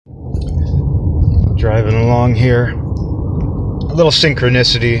driving along here. A little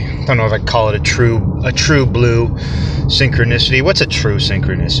synchronicity. Don't know if I'd call it a true blue synchronicity. What's a true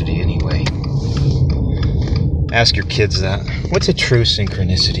synchronicity anyway? Ask your kids that. What's a true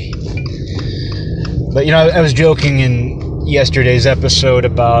synchronicity? But I was joking in yesterday's episode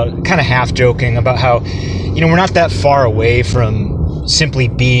about, kind of half joking about how, we're not that far away from simply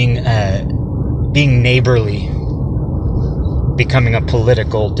being neighborly becoming a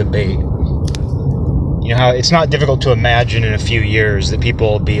political debate. How it's not difficult to imagine in a few years that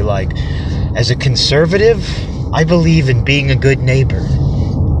people will be like, as a conservative, I believe in being a good neighbor.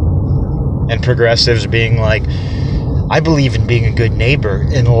 And progressives being like, I believe in being a good neighbor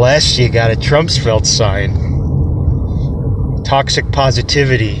unless you got a Trumpsfeld sign. Toxic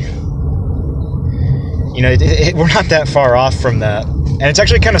positivity. We're not that far off from that. And it's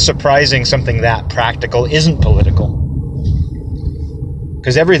actually kind of surprising something that practical isn't political.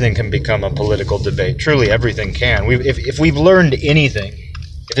 Because everything can become a political debate. Truly, everything can. If we've learned anything,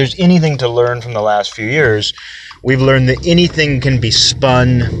 if there's anything to learn from the last few years, we've learned that anything can be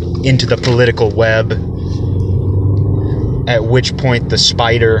spun into the political web, at which point the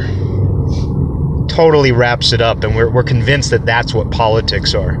spider totally wraps it up, and we're convinced that that's what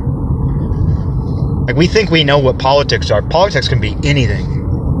politics are. Like, we think we know what politics are. Politics can be anything.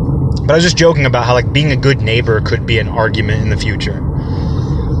 But I was just joking about how, being a good neighbor could be an argument in the future.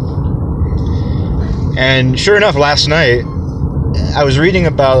 And sure enough, last night, I was reading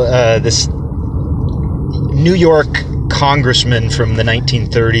about this New York congressman from the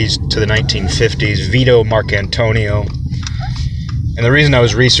 1930s to the 1950s, Vito Marcantonio. And the reason I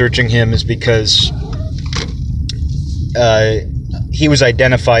was researching him is because he was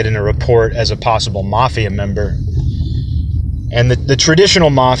identified in a report as a possible mafia member. And the traditional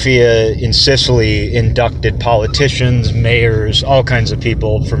mafia in Sicily inducted politicians, mayors, all kinds of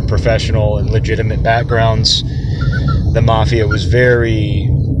people from professional and legitimate backgrounds. The mafia was very,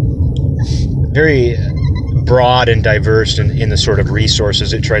 very broad and diverse in the sort of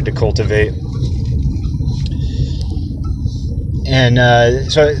resources it tried to cultivate. And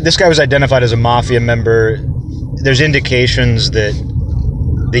so this guy was identified as a mafia member. There's indications that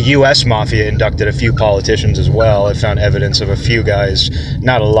the U.S. Mafia inducted a few politicians as well. I found evidence of a few guys,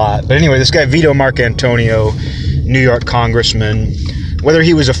 not a lot. But anyway, this guy, Vito Marcantonio, New York congressman, whether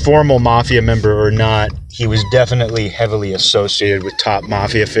he was a formal mafia member or not, he was definitely heavily associated with top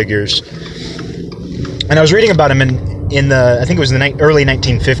mafia figures. And I was reading about him in the, I think it was the early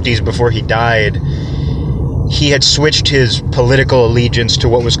 1950s before he died. He had switched his political allegiance to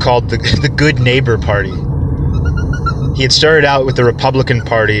what was called the Good Neighbor Party. He had started out with the Republican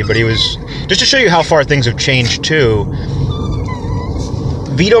Party, but he was, just to show you how far things have changed too,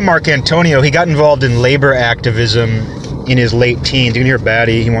 Vito Marcantonio, he got involved in labor activism in his late teens. You can hear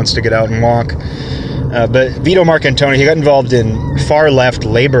Batty, he wants to get out and walk. But Vito Marcantonio, he got involved in far-left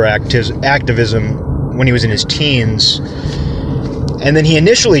labor activism when he was in his teens. And then he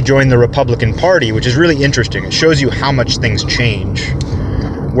initially joined the Republican Party, which is really interesting. It shows you how much things change.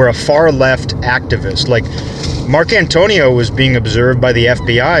 We're a far-left activist. Like, Marcantonio was being observed by the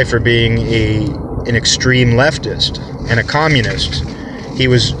FBI for being an extreme leftist and a communist. He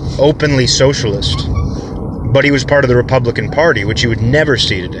was openly socialist, but he was part of the Republican Party, which you would never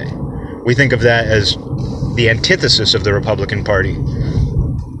see today. We think of that as the antithesis of the Republican Party.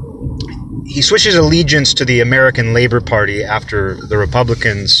 He switched his allegiance to the American Labor Party after the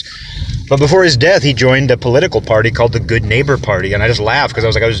Republicans, but before his death, he joined a political party called the Good Neighbor Party, and I just laughed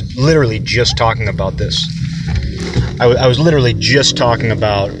because I was literally just talking about this. I was literally just talking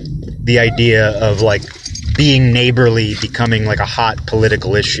about the idea of being neighborly becoming a hot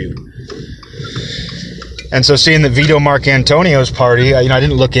political issue. And so seeing that Vito Marcantonio's party, I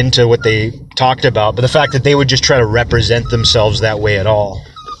didn't look into what they talked about, but the fact that they would just try to represent themselves that way at all,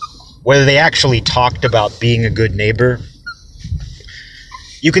 whether they actually talked about being a good neighbor,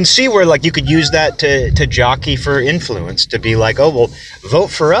 you can see where you could use that to jockey for influence, to be like, oh, well,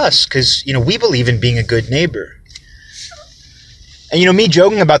 vote for us because, we believe in being a good neighbor. And, me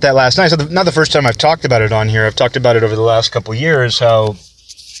joking about that last night, so not the first time I've talked about it on here. I've talked about it over the last couple of years, how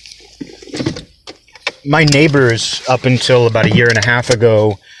my neighbors up until about a year and a half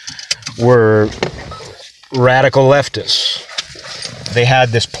ago were radical leftists. They had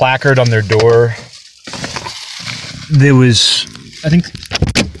this placard on their door. There was, I think,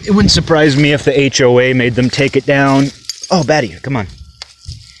 it wouldn't surprise me if the HOA made them take it down. Oh, Batty, come on.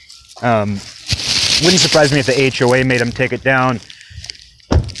 Wouldn't surprise me if the HOA made them take it down.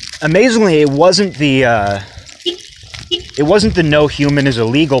 Amazingly, it wasn't the no human is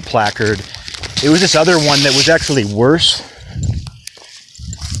illegal placard. It was this other one that was actually worse.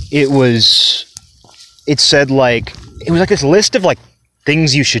 It was it said like, it was like this list of like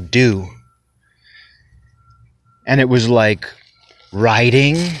things you should do. And it was like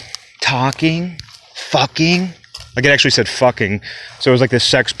writing, talking, fucking. Like it actually said fucking. So it was like this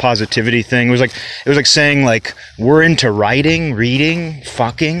sex positivity thing. It was like saying like, we're into writing, reading,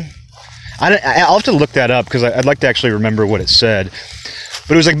 fucking. I'll have to look that up because I'd like to actually remember what it said.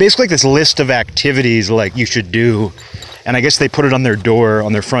 But it was like basically like this list of activities like you should do. And I guess they put it on their door,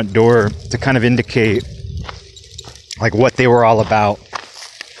 on their front door, to kind of indicate like what they were all about.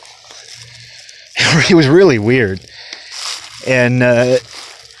 It was really weird. And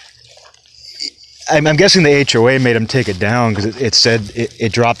I'm guessing the HOA made them take it down because it said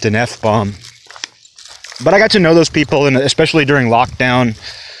it dropped an F-bomb. But I got to know those people, and especially during lockdown,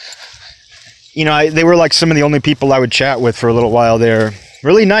 you know, they were like some of the only people I would chat with for a little while there.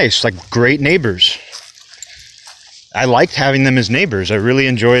 Really nice, like great neighbors. I liked having them as neighbors. I really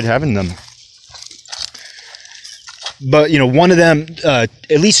enjoyed having them. But, you know, one of them, at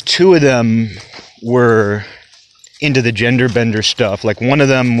least two of them were into the gender bender stuff. Like one of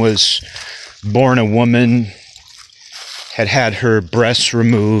them was born a woman, had her breasts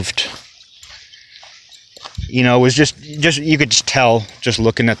removed. You know, it was just you could just tell, just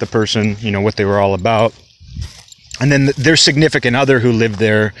looking at the person, you know, what they were all about. And then their significant other who lived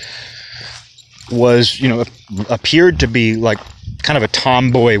there was, you know, appeared to be like kind of a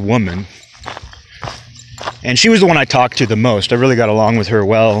tomboy woman. And she was the one I talked to the most. I really got along with her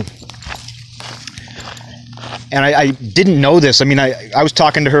well. And I didn't know this. I mean, I was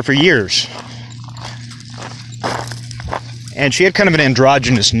talking to her for years. And she had kind of an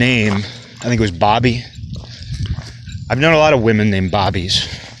androgynous name. I think it was Bobby. I've known a lot of women named Bobbies.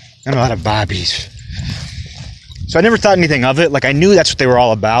 And a lot of Bobbies. So I never thought anything of it. Like, I knew that's what they were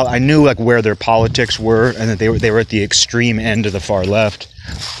all about. I knew, like, where their politics were, and that they were at the extreme end of the far left.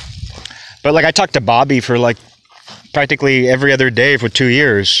 But, like, I talked to Bobby for, like, practically every other day for 2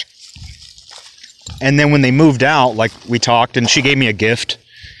 years. And then when they moved out, like, we talked, and she gave me a gift.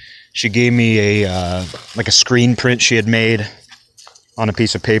 She gave me a screen print she had made on a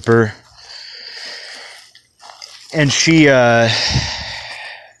piece of paper. And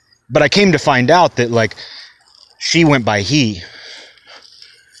but I came to find out that, like, she went by he.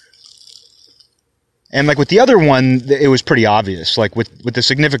 And, like, with the other one, it was pretty obvious. Like, with the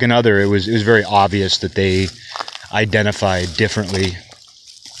significant other, it was very obvious that they identified differently.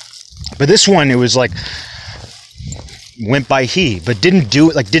 But this one, it was like, went by he, but didn't do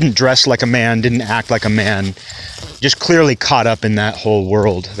it, like, didn't dress like a man, didn't act like a man. Just clearly caught up in that whole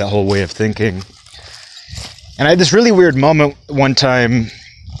world, that whole way of thinking. And I had this really weird moment one time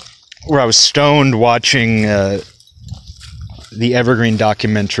where I was stoned watching the Evergreen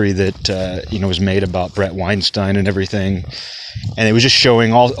documentary that was made about Brett Weinstein and everything, and it was just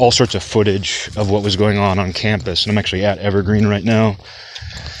showing all sorts of footage of what was going on campus. And I'm actually at Evergreen right now,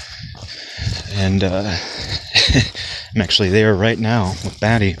 and I'm actually there right now with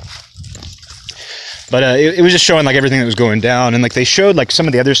Batty. But it was just showing, like, everything that was going down, and, like, they showed, like, some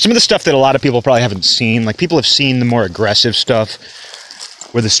of the stuff that a lot of people probably haven't seen. Like, people have seen the more aggressive stuff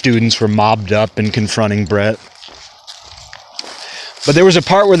where the students were mobbed up and confronting Brett. But there was a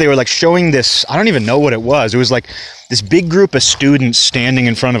part where they were, like, showing this, I don't even know what it was. It was like this big group of students standing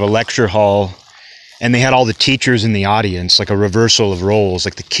in front of a lecture hall, and they had all the teachers in the audience, like a reversal of roles.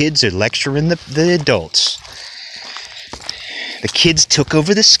 Like, the kids are lecturing the adults. The kids took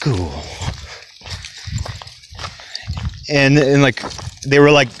over the school. And like, they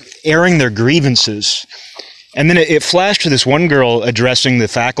were, like, airing their grievances. And then it flashed to this one girl addressing the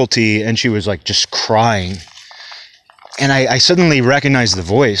faculty, and she was, like, just crying. And I suddenly recognized the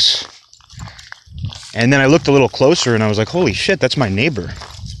voice. And then I looked a little closer, and I was like, holy shit, that's my neighbor.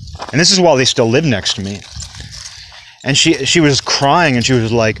 And this is while they still live next to me. And she was crying, and she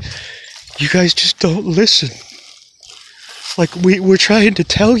was like, you guys just don't listen. Like, we're trying to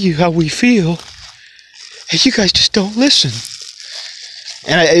tell you how we feel, and you guys just don't listen.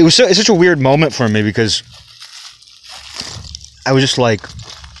 And it's such a weird moment for me, because I was just like,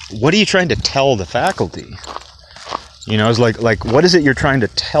 what are you trying to tell the faculty? You know, I was like, what is it you're trying to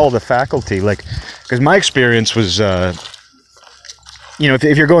tell the faculty? Like, because my experience was,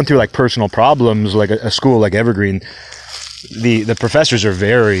 if you're going through, like, personal problems, like a school like Evergreen, the professors are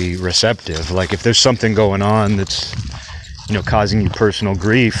very receptive. Like, if there's something going on that's, causing you personal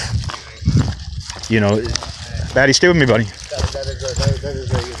grief, Batty, stay with me, buddy. That is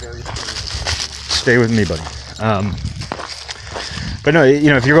very stay with me, buddy. But no,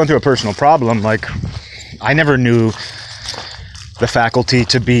 if you're going through a personal problem, like, I never knew the faculty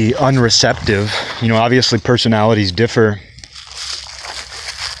to be unreceptive. Obviously personalities differ.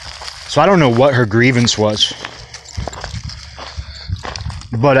 So I don't know what her grievance was,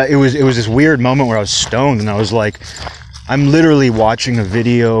 but it was this weird moment where I was stoned, and I was like, I'm literally watching a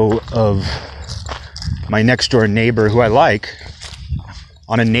video of my next door neighbor who I like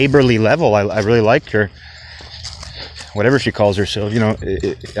on a neighborly level. I really liked her, whatever she calls herself,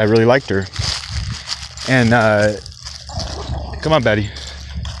 I really liked her. And come on, Betty.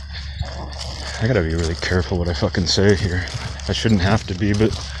 I gotta be really careful what I fucking say here. I shouldn't have to be,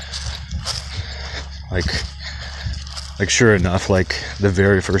 but like sure enough, like the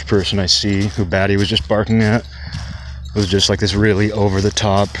very first person I see who Batty was just barking at was just like this really over the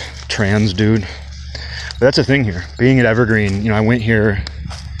top trans dude. But that's the thing here, being at Evergreen, I went here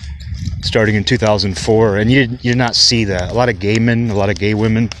starting in 2004, and you did not see that. A lot of gay men, a lot of gay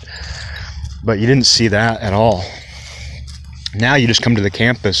women, but you didn't see that at all. Now you just come to the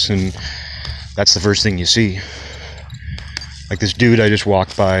campus and that's the first thing you see. Like this dude I just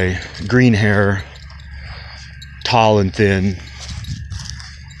walked by, green hair, tall and thin,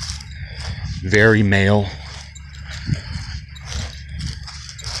 very male.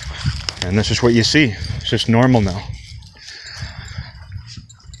 And that's just what you see. It's just normal now.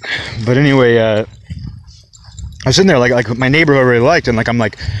 But anyway, I was sitting there like my neighbor who I really liked, and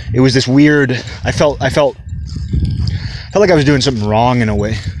it was this weird, I felt like I was doing something wrong in a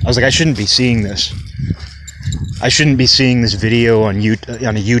way. I was like, I shouldn't be seeing this. I shouldn't be seeing this video on a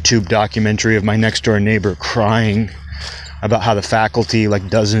YouTube documentary of my next door neighbor crying about how the faculty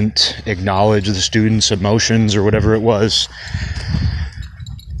doesn't acknowledge the students' emotions or whatever it was.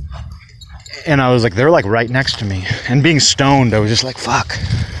 And I was like, they're right next to me. And being stoned, I was just like, fuck.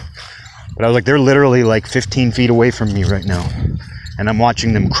 But I was like, they're literally 15 feet away from me right now. And I'm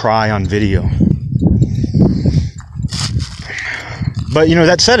watching them cry on video. But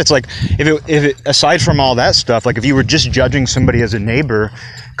that said, it's like, if it aside from all that stuff, if you were just judging somebody as a neighbor,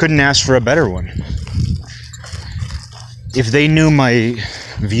 couldn't ask for a better one. If they knew my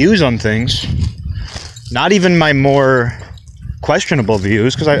views on things, not even my more questionable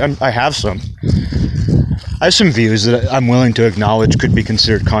views, because I have some. I have some views that I'm willing to acknowledge could be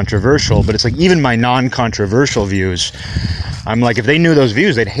considered controversial, but it's like even my non-controversial views, I'm like, if they knew those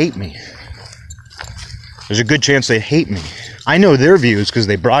views, they'd hate me. There's a good chance they'd hate me. I know their views because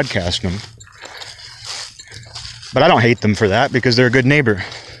they broadcast them. But I don't hate them for that because they're a good neighbor.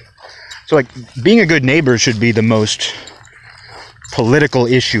 So being a good neighbor should be the most political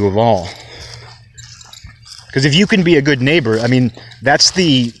issue of all. Because if you can be a good neighbor, you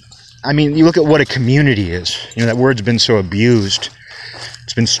look at what a community is. That word's been so abused.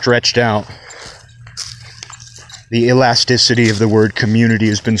 It's been stretched out. The elasticity of the word community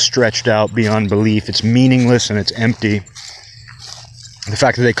has been stretched out beyond belief. It's meaningless and it's empty. The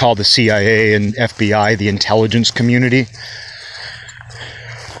fact that they call the CIA and FBI the intelligence community.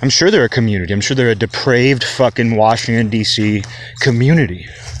 I'm sure they're a community. I'm sure they're a depraved fucking Washington, D.C. community.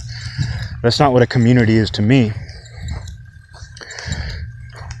 That's not what a community is to me.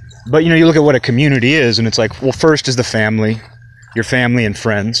 But, you look at what a community is, and it's like, well, first is the family, your family and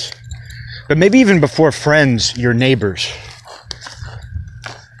friends. But maybe even before friends, your neighbors.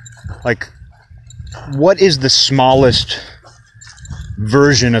 What is the smallest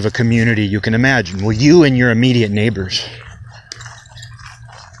version of a community you can imagine? Well, you and your immediate neighbors.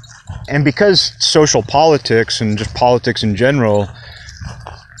 And because social politics and just politics in general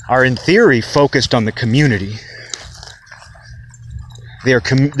are in theory focused on the community,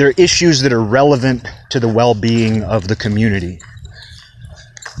 they're issues that are relevant to the well-being of the community.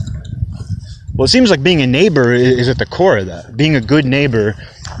 Well, it seems like being a neighbor is at the core of that. Being a good neighbor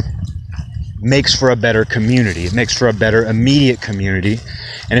makes for a better community. It makes for a better immediate community.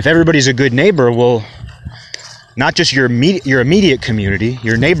 And if everybody's a good neighbor, well, not just your immediate community,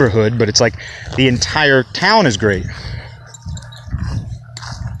 your neighborhood, but it's like the entire town is great.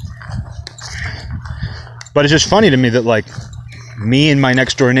 But it's just funny to me that me and my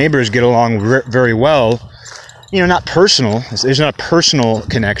next door neighbors get along very well. Not personal. There's not a personal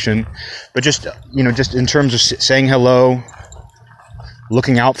connection, but just in terms of saying hello,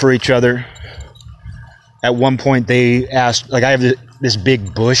 looking out for each other. At one point they asked, I have this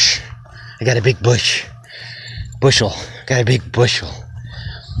big bush. I got a big bushel. Got a big bushel.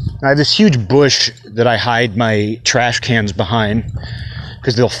 I have this huge bush that I hide my trash cans behind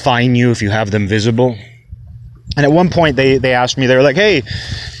because they'll fine you if you have them visible. And at one point they asked me, they were like, hey,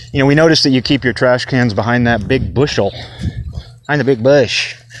 we noticed that you keep your trash cans behind that big bushel. Behind the big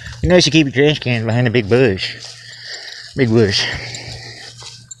bush. We noticed you keep your trash cans behind the big bush. Big bush.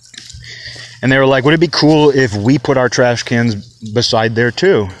 And they were like, would it be cool if we put our trash cans beside there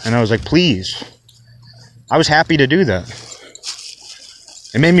too? And I was like, please. I was happy to do that.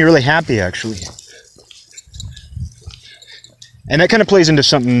 It made me really happy, actually. And that kind of plays into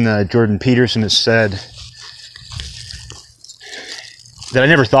something Jordan Peterson has said that I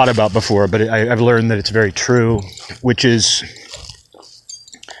never thought about before, but I've learned that it's very true, which is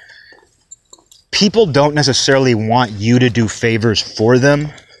people don't necessarily want you to do favors for them.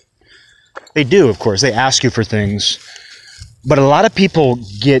 They do, of course. They ask you for things. But a lot of people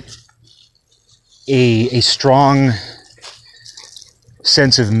get a strong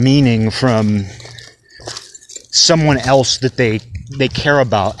sense of meaning from someone else that they care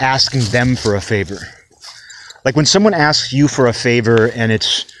about asking them for a favor. Like when someone asks you for a favor and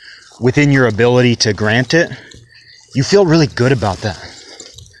it's within your ability to grant it, you feel really good about that.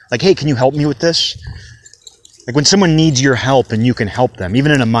 Like, hey, can you help me with this? Like when someone needs your help and you can help them,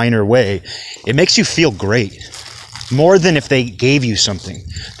 even in a minor way, it makes you feel great. More than if they gave you something.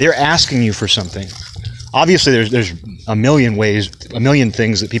 They're asking you for something. Obviously, there's a million ways, a million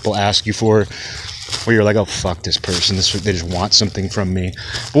things that people ask you for where you're like, oh, fuck this person. They just want something from me.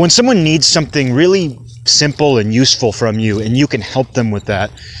 But when someone needs something really simple and useful from you and you can help them with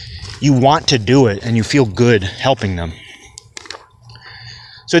that, you want to do it and you feel good helping them.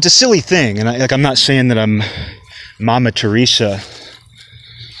 So it's a silly thing. And I'm not saying that I'm Mama Teresa.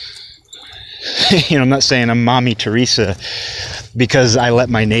 I'm not saying I'm Mommy Teresa because I let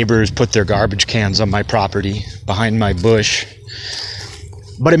my neighbors put their garbage cans on my property behind my bush.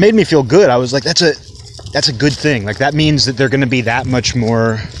 But it made me feel good. I was like, that's a good thing. Like that means that they're going to be that much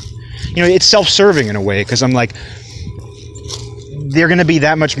more, it's self-serving in a way because I'm like, they're going to be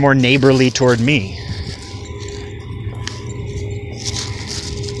that much more neighborly toward me.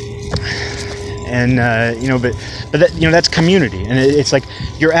 And, but that, that's community. And it's like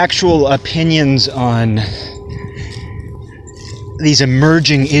your actual opinions on these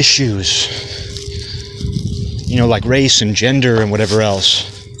emerging issues, like race and gender and whatever else,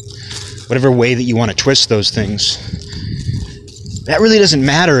 whatever way that you want to twist those things. That really doesn't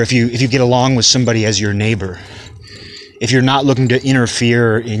matter if you get along with somebody as your neighbor. If you're not looking to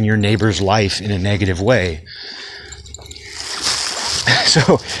interfere in your neighbor's life in a negative way.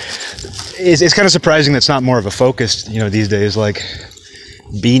 So it's kind of surprising that's not more of a focus, these days. Like,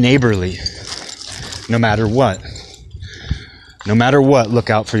 be neighborly, no matter what. No matter what, look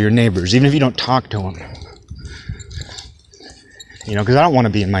out for your neighbors, even if you don't talk to them. Because I don't want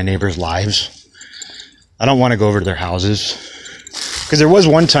to be in my neighbors' lives. I don't want to go over to their houses. Because there was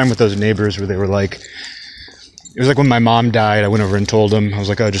one time with those neighbors where they were like, it was like when my mom died, I went over and told them, I was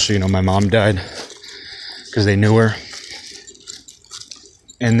like, oh, just so you know, my mom died. Because they knew her.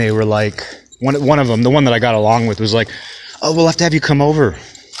 And they were like, one of them, the one that I got along with, was like, oh, we'll have to have you come over.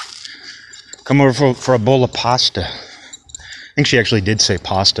 Come over for a bowl of pasta. I think she actually did say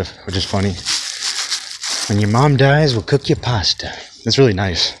pasta, which is funny. When your mom dies, we'll cook you pasta. That's really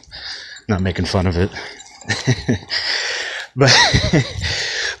nice. I'm not making fun of it.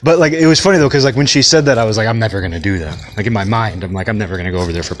 But like, it was funny though, because like when she said that, I was like, I'm never going to do that. Like in my mind, I'm like, I'm never going to go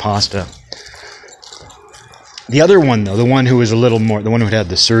over there for pasta. The other one, though, the one who was a little more, the one who had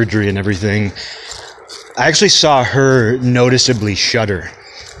the surgery and everything, I actually saw her noticeably shudder.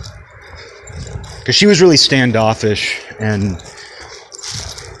 Because she was really standoffish and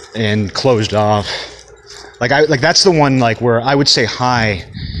closed off. Like that's the one like where I would say hi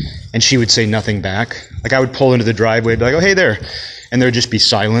and she would say nothing back. Like I would pull into the driveway and be like, oh, hey there. And there would just be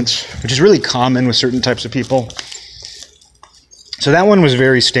silence, which is really common with certain types of people. So that one was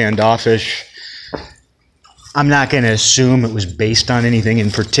very standoffish. I'm not going to assume it was based on anything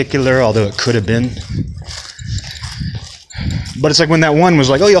in particular, although it could have been. But it's like when that one was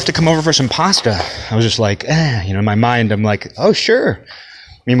like, oh, you have to come over for some pasta. I was just like, in my mind, I'm like, oh, sure.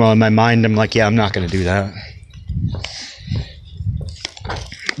 Meanwhile, in my mind, I'm like, yeah, I'm not going to do that.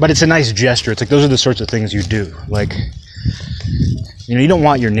 But it's a nice gesture. It's like those are the sorts of things you do. Like, you don't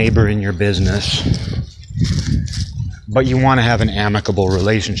want your neighbor in your business, but you want to have an amicable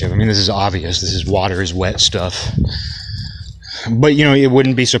relationship. I mean, this is obvious. This is water is wet stuff. But, it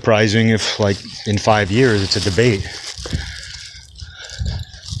wouldn't be surprising if, like, in 5 years, it's a debate.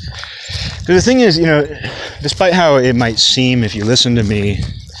 Because the thing is, despite how it might seem if you listen to me,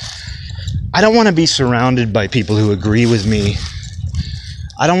 I don't want to be surrounded by people who agree with me.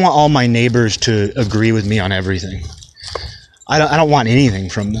 I don't want all my neighbors to agree with me on everything. I don't want anything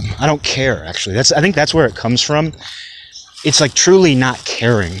from them. I don't care, actually. I think that's where it comes from. It's like truly not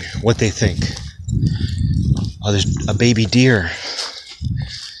caring what they think. Oh, there's a baby deer.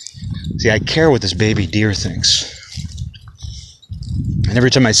 See, I care what this baby deer thinks. And every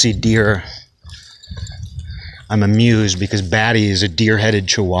time I see deer, I'm amused because Batty is a deer-headed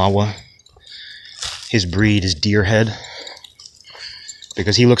Chihuahua. His breed is deerhead.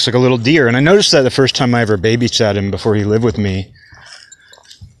 because he looks like a little deer. And I noticed that the first time I ever babysat him before he lived with me.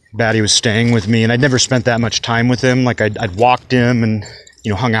 Batty was staying with me, and I'd never spent that much time with him. Like I'd walked him and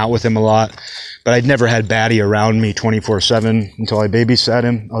hung out with him a lot, but I'd never had Batty around me 24/7 until I babysat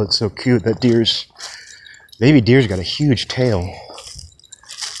him. Oh, it's so cute. That baby deer's got a huge tail.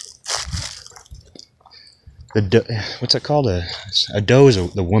 What's that called? A doe is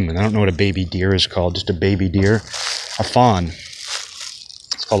the woman. I don't know what a baby deer is called. Just a baby deer. A fawn.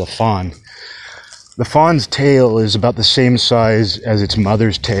 It's called a fawn. The fawn's tail is about the same size as its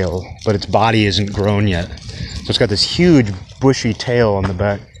mother's tail, but its body isn't grown yet. So it's got this huge bushy tail on the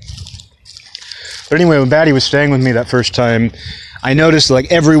back. But anyway, when Batty was staying with me that first time, I noticed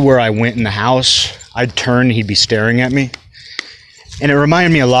like everywhere I went in the house, I'd turn and he'd be staring at me. And it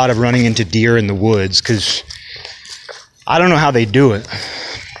reminded me a lot of running into deer in the woods, because I don't know how they do it.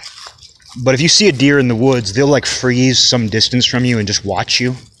 But if you see a deer in the woods, they'll like freeze some distance from you and just watch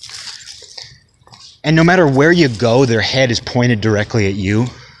you. And no matter where you go, their head is pointed directly at you.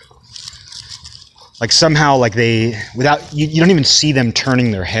 Like somehow, like you don't even see them turning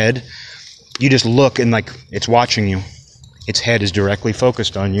their head. You just look and like it's watching you. Its head is directly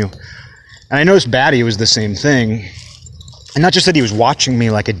focused on you. And I noticed Batty was the same thing. And not just that he was watching me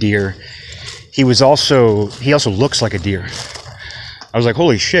like a deer, he also looks like a deer. I was like,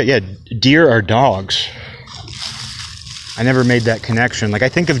 holy shit, yeah, deer are dogs. I never made that connection. Like I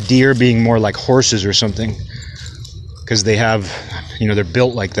think of deer being more like horses or something, because they have, they're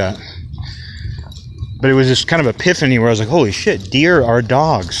built like that. But it was this kind of epiphany where I was like, holy shit, deer are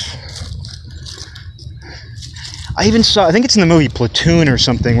dogs. I think it's in the movie Platoon or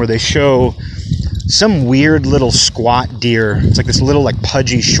something, where they show some weird little squat deer. It's like this little like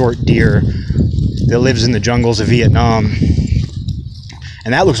pudgy short deer that lives in the jungles of Vietnam.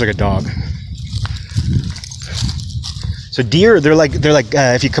 And that looks like a dog. So deer, they're like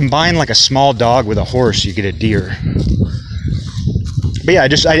if you combine like a small dog with a horse, you get a deer. But yeah,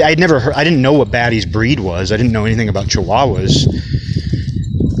 I didn't know what Batty's breed was. I didn't know anything about Chihuahuas.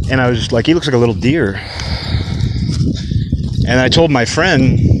 And I was like, he looks like a little deer. And I told my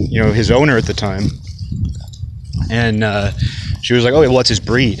friend, his owner at the time, and she was like, oh, well, what's his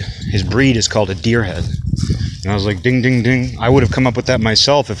breed? His breed is called a deerhead. And I was like, ding, ding, ding. I would have come up with that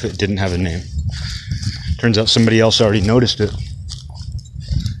myself if it didn't have a name. Turns out somebody else already noticed it.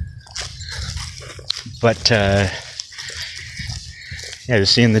 But,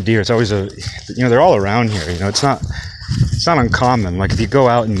 just seeing the deer, it's always they're all around here. It's not uncommon. Like if you go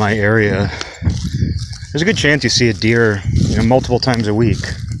out in my area, there's a good chance you see a deer, multiple times a week.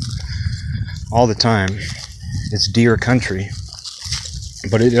 All the time. It's deer country.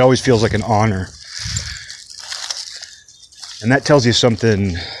 But it always feels like an honor. And that tells you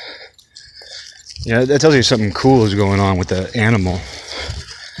something... that tells you something cool is going on with the animal.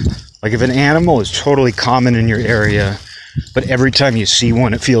 Like if an animal is totally common in your area, but every time you see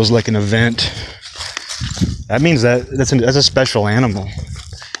one, it feels like an event, that means that's a special animal.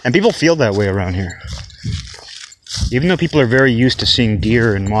 And people feel that way around here. Even though people are very used to seeing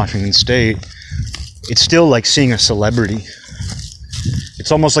deer in Washington State, it's still like seeing a celebrity.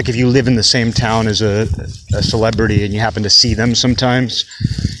 It's almost like if you live in the same town as a celebrity and you happen to see them sometimes,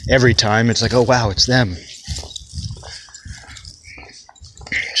 every time it's like, oh wow, it's them.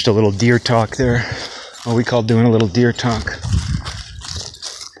 Just a little deer talk there. What we call doing a little deer talk.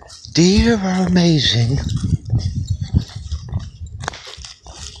 Deer are amazing.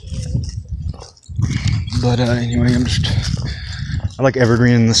 But anyway, I like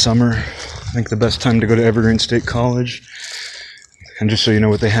Evergreen in the summer. I think the best time to go to Evergreen State College. And just so you know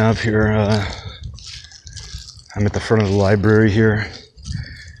what they have here, I'm at the front of the library here,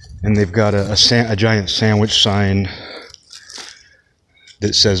 and they've got a giant sandwich sign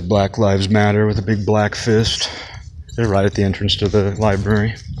that says Black Lives Matter with a big black fist. They're right at the entrance to the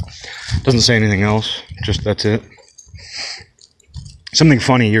library. Doesn't say anything else, just that's it. Something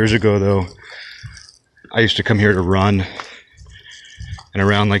funny years ago, though, I used to come here to run, and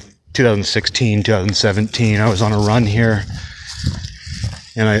around like 2016, 2017, I was on a run here.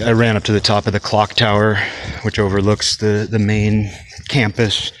 And I ran up to the top of the clock tower, which overlooks the main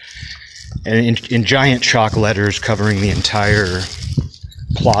campus. And in giant chalk letters covering the entire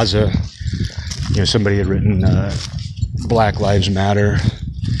plaza, somebody had written Black Lives Matter.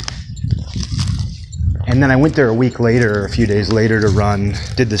 And then I went there a week later, or a few days later to run,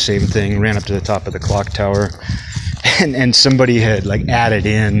 did the same thing, ran up to the top of the clock tower. And somebody had like added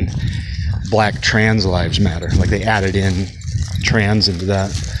in Black Trans Lives Matter. Like they added in trans into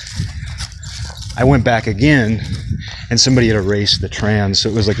that. I went back again, and somebody had erased the trans, so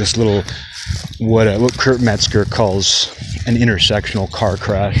it was like this little what Kurt Metzger calls an intersectional car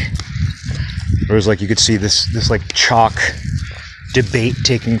crash. It was like you could see this like chalk debate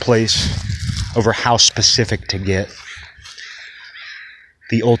taking place over how specific to get.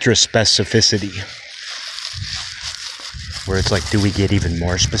 The ultra specificity. Where it's like, do we get even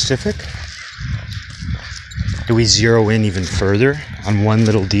more specific? Do we zero in even further on one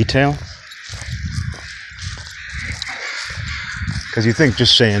little detail? Because you think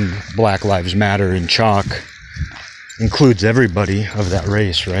just saying Black Lives Matter in chalk includes everybody of that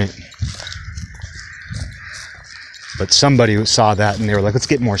race, right? But somebody saw that and they were like, let's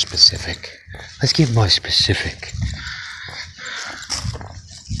get more specific. Let's get more specific.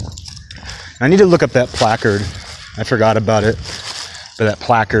 I need to look up that placard. I forgot about it. But that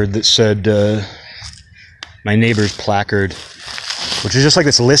placard that said, my neighbor's placard, which is just like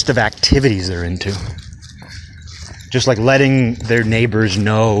this list of activities they're into. Just like letting their neighbors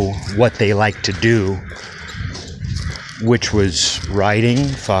know what they like to do, which was writing,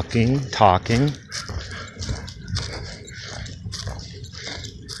 fucking, talking.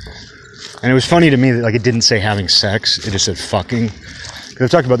 And it was funny to me that like it didn't say having sex, it just said fucking. Because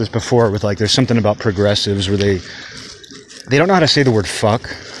I've talked about this before with like there's something about progressives where they don't know how to say the word fuck.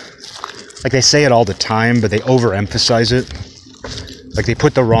 Like they say it all the time, but they overemphasize it. Like they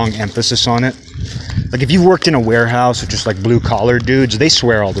put the wrong emphasis on it. Like if you've worked in a warehouse with just like blue collar dudes, they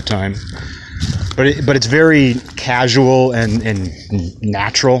swear all the time. But it's very casual and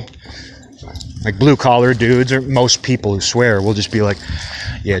natural. Like blue collar dudes, or most people who swear will just be like,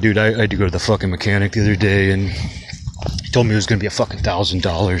 yeah, dude, I had to go to the fucking mechanic the other day and he told me it was gonna be a fucking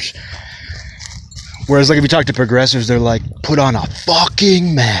 $1,000. Whereas like if you talk to progressives, they're like, put on a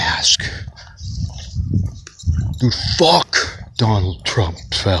fucking mask. Dude, fuck Donald Trump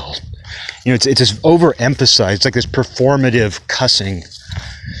fell. You know, it's just overemphasized. It's like this performative cussing.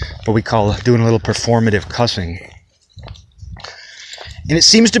 What we call doing a little performative cussing. And it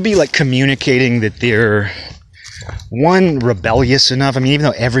seems to be like communicating that they're, one, rebellious enough. I mean, even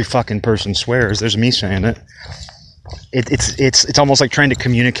though every fucking person swears, there's me saying it. It's almost like trying to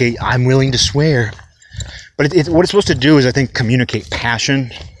communicate, I'm willing to swear. But what it's supposed to do is, I think, communicate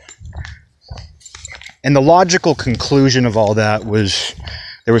passion. And the logical conclusion of all that was,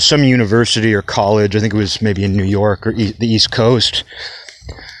 there was some university or college, I think it was maybe in New York or the East Coast,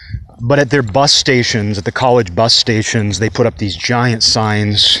 but at their bus stations, at the college bus stations, they put up these giant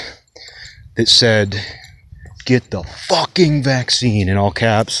signs that said, get the fucking vaccine, in all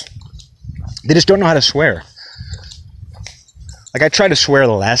caps. They just don't know how to swear. Like I try to swear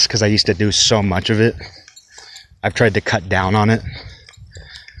less because I used to do so much of it. I've tried to cut down on it.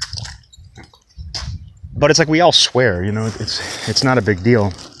 But it's like we all swear, you know, it's not a big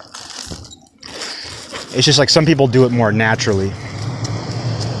deal. It's just like some people do it more naturally.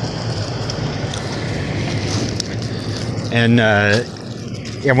 And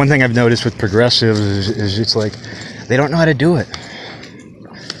yeah, one thing I've noticed with progressives is it's like they don't know how to do it.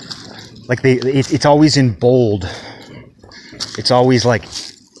 Like it's always in bold. It's always like,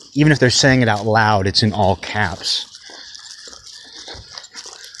 even if they're saying it out loud, it's in all caps.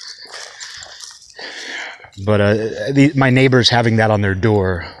 But my neighbors having that on their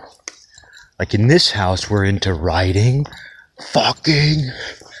door, like in this house, we're into writing, fucking.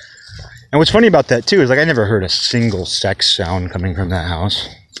 And what's funny about that too is like I never heard a single sex sound coming from that house.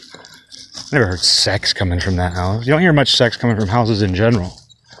 I never heard sex coming from that house. You don't hear much sex coming from houses in general.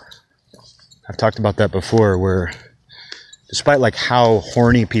 I've talked about that before, where despite like how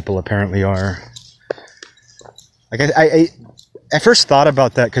horny people apparently are, like I first thought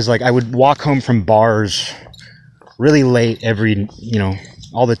about that because like I would walk home from bars really late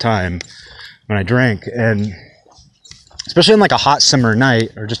all the time when I drank, and especially on like a hot summer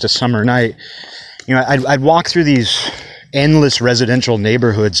night or just a summer night, you know, I'd walk through these endless residential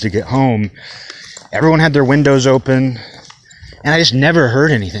neighborhoods to get home. Everyone had their windows open, and I just never heard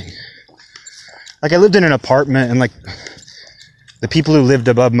anything. Like I lived in an apartment, and like the people who lived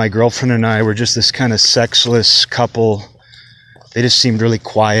above my girlfriend and I were just this kind of sexless couple. They just seemed really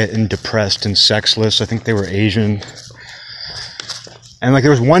quiet and depressed and sexless. I think they were Asian. And like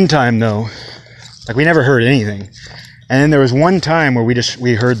there was one time though, like we never heard anything. And then there was one time where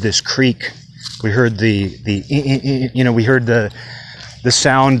we heard this creak. We heard we heard the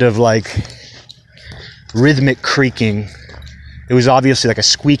sound of like rhythmic creaking. It was obviously like a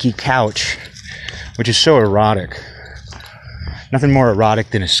squeaky couch, which is so erotic. Nothing more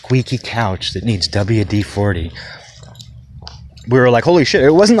erotic than a squeaky couch that needs WD-40. We were like, holy shit. It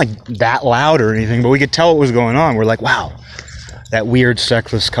wasn't like that loud or anything, but we could tell what was going on. We're like, wow, that weird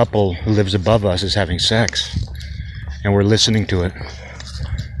sexless couple who lives above us is having sex. And we're listening to it.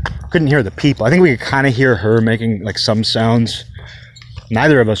 couldn't hear the people. I think we could kind of hear her making like some sounds.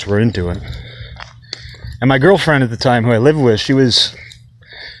 Neither of us were into it. And my girlfriend at the time, who I lived with, she was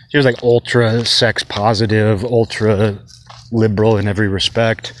like ultra sex positive, ultra liberal in every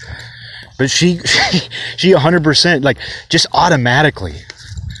respect. But she 100%, like, just automatically,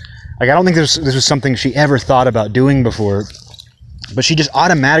 like, I don't think this was something she ever thought about doing before, but she just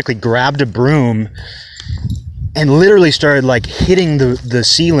automatically grabbed a broom and literally started, like, hitting the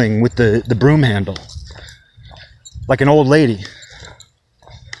ceiling with the broom handle, like an old lady.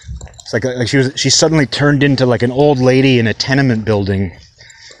 It's like she suddenly turned into like an old lady in a tenement building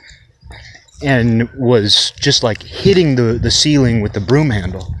and was just like hitting the ceiling with the broom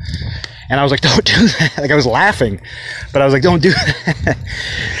handle. And I was like, don't do that. Like, I was laughing, but I was like, don't do that.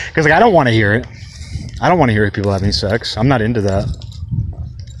 Because, like, I don't want to hear it. I don't want to hear people having sex. I'm not into that.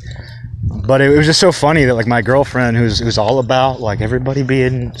 But it was just so funny that, like, my girlfriend, who's all about, like, everybody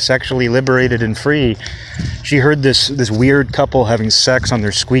being sexually liberated and free, she heard this weird couple having sex on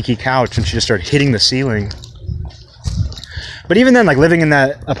their squeaky couch, and she just started hitting the ceiling. But even then, like, living in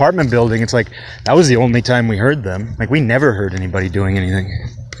that apartment building, it's like, that was the only time we heard them. Like, we never heard anybody doing anything.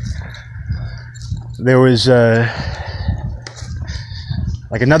 There was, like,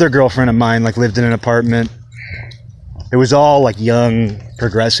 another girlfriend of mine, like, lived in an apartment. It was all, like, young,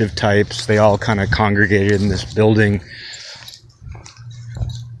 progressive types. They all kind of congregated in this building.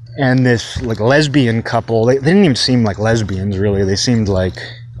 And this, like, lesbian couple, they didn't even seem like lesbians, really. They seemed like,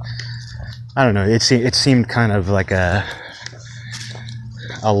 I don't know, it seemed kind of like a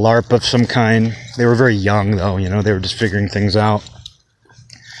LARP of some kind. They were very young, though, you know, they were just figuring things out.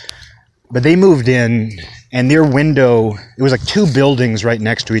 But they moved in, and their window, it was like two buildings right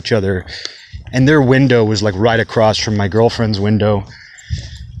next to each other, and their window was like right across from my girlfriend's window.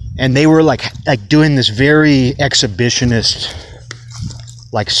 And they were like doing this very exhibitionist,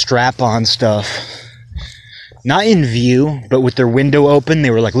 like, strap-on stuff. Not in view, but with their window open,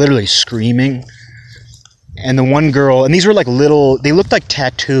 they were like literally screaming. And the one girl, and these were like little, they looked like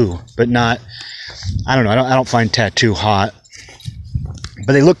tattoo, but not, I don't know, I don't find tattoo hot.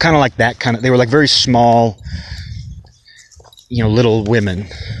 But they looked kind of like that kind of, they were like very small, you know, little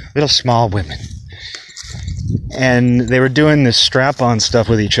small women. And they were doing this strap-on stuff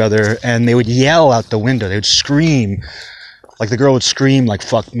with each other, and they would yell out the window. They would scream. Like, the girl would scream, like,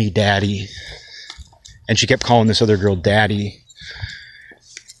 "Fuck me, daddy." And she kept calling this other girl daddy.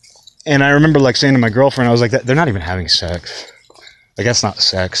 And I remember, like, saying to my girlfriend, I was like, they're not even having sex. Like, that's not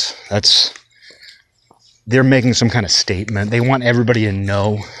sex. They're making some kind of statement. They want everybody to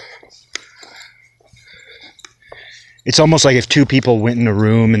know. It's almost like if two people went in a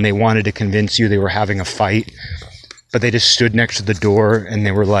room and they wanted to convince you they were having a fight, but they just stood next to the door and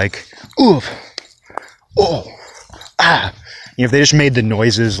they were like, oof, oh, ah. You know, if they just made the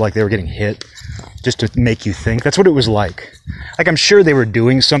noises like they were getting hit just to make you think. That's what it was like. Like, I'm sure they were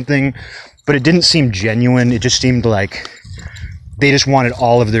doing something, but it didn't seem genuine. It just seemed like they just wanted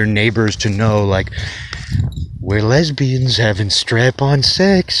all of their neighbors to know, like, we're lesbians having strap-on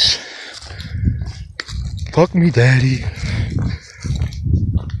sex. Fuck me, daddy.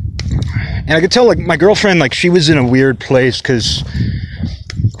 And I could tell, like, my girlfriend, like, she was in a weird place because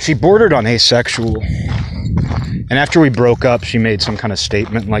she bordered on asexual. And after we broke up, she made some kind of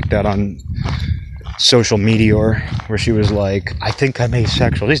statement like that on social media, where she was like, I think I'm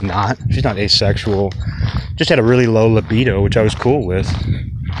asexual. She's not asexual. Just had a really low libido, which I was cool with.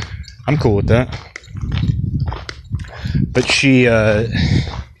 I'm cool with that. But she, I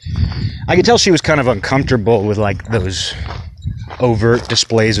could tell she was kind of uncomfortable with, like, those overt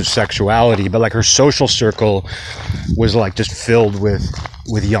displays of sexuality, but, like, her social circle was, like, just filled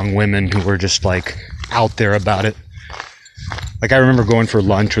with young women who were just, like, out there about it. Like, I remember going for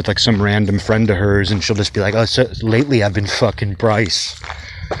lunch with, like, some random friend of hers, and she'll just be like, oh, so lately I've been fucking Bryce.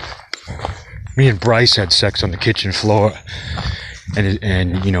 Me and Bryce had sex on the kitchen floor.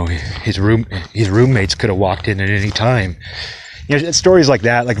 And you know, his roommates could have walked in at any time. You know, stories like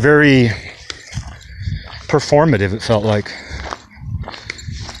that, like, very performative, it felt like.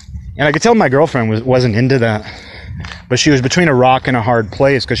 And I could tell my girlfriend wasn't into that. But she was between a rock and a hard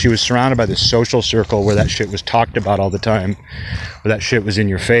place because she was surrounded by this social circle where that shit was talked about all the time, where that shit was in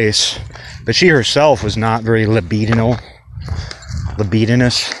your face. But she herself was not very libidinous.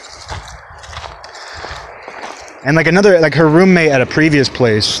 And, like, her roommate at a previous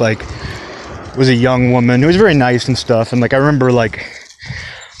place, like, was a young woman who was very nice and stuff. And, like, I remember, like,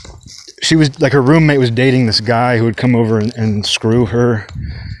 she was, like, her roommate was dating this guy who would come over and screw her.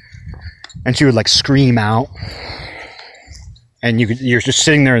 And she would, like, scream out. And you're just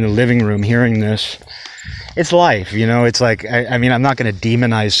sitting there in the living room hearing this. it's life, you know. It's like, I mean, I'm not going to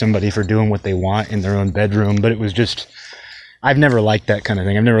demonize somebody for doing what they want in their own bedroom, but it was just, I've never liked that kind of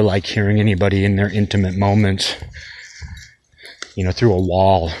thing. I've never liked hearing anybody in their intimate moments, you know, through a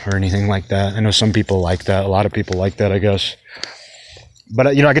wall or anything like that. I know some people like that. A lot of people like that, I guess.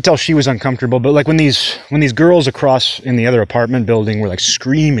 But, you know, I could tell she was uncomfortable. But, like, when these girls across in the other apartment building were, like,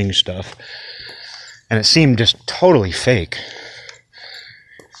 screaming stuff, and it seemed just totally fake.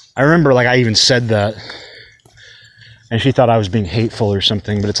 I remember, like, I even said that, and she thought I was being hateful or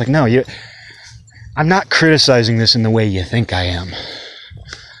something. But it's like, no, I'm not criticizing this in the way you think I am.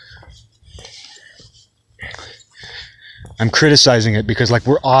 I'm criticizing it because, like,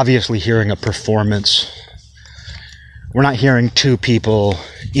 we're obviously hearing a performance. We're not hearing two people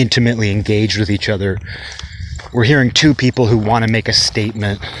intimately engaged with each other. We're hearing two people who want to make a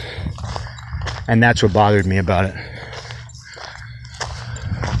statement. And that's what bothered me about it.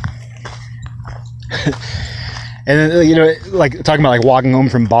 And then, you know, like, talking about, like, walking home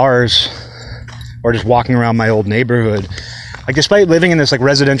from bars or just walking around my old neighborhood. Like, despite living in this, like,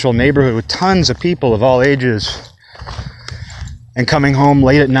 residential neighborhood with tons of people of all ages, and coming home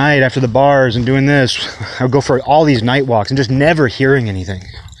late at night after the bars and doing this, I would go for all these night walks and just never hearing anything.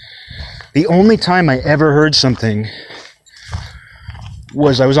 The only time I ever heard something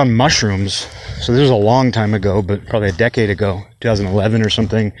was I was on mushrooms. So this was a long time ago, but probably a decade ago, 2011 or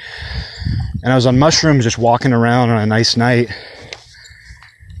something. And I was on mushrooms just walking around on a nice night.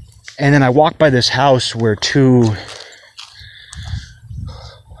 And then I walked by this house where two,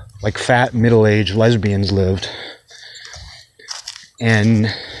 like, fat, middle-aged lesbians lived.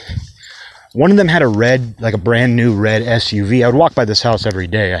 And one of them had a red, like a brand new red SUV. I would walk by this house every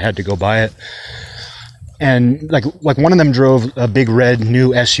day. I had to go by it. And like one of them drove a big red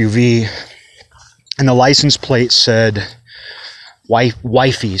new SUV, and the license plate said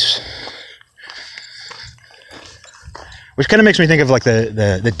wifeys. Which kind of makes me think of, like,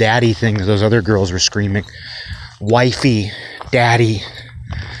 the daddy thing that those other girls were screaming. Wifey, daddy.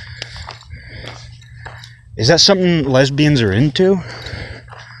 Is that something lesbians are into?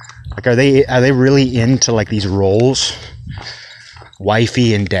 Like, are they really into, like, these roles?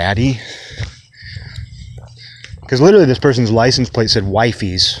 Wifey and daddy? Because literally this person's license plate said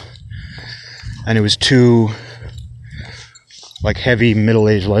wifeys. And it was two, like, heavy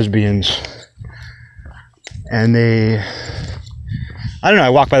middle-aged lesbians. And they, I don't know, I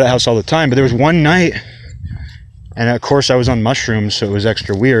walk by that house all the time, but there was one night, and of course I was on mushrooms, so it was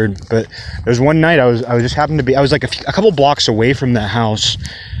extra weird, but there was one night I was just happened to be, I was like a couple blocks away from that house,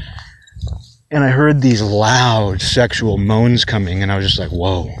 and I heard these loud sexual moans coming, and I was just like,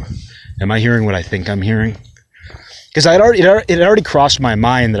 whoa, am I hearing what I think I'm hearing? Because it had already crossed my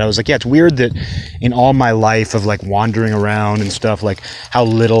mind that I was like, yeah, it's weird that in all my life of, like, wandering around and stuff, like, how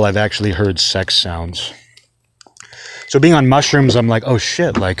little I've actually heard sex sounds. So being on mushrooms, I'm like, oh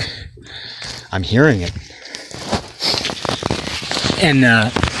shit, like, I'm hearing it. And,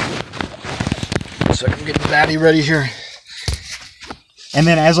 so I can get the batty ready here. And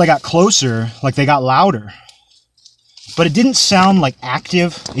then as I got closer, like, they got louder. But it didn't sound, like,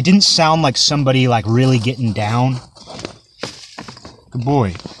 active. It didn't sound like somebody, like, really getting down. Good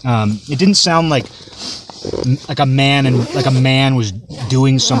boy. It didn't sound like a man was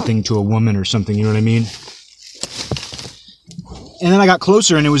doing something to a woman or something, you know what I mean? And then I got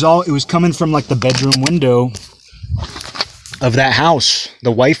closer, and it was coming from, like, the bedroom window of that house, the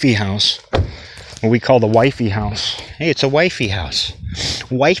wifey house, what we call the wifey house. Hey, it's a wifey house.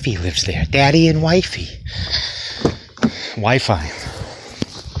 Wifey lives there. Daddy and wifey. Wi-Fi.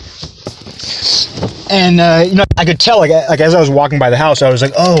 And, you know, I could tell, like, as I was walking by the house, I was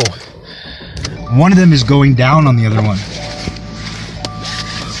like, oh, one of them is going down on the other one.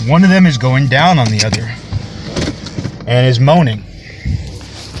 One of them is going down on the other. And is moaning.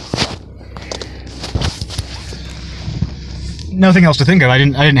 Nothing else to think of. I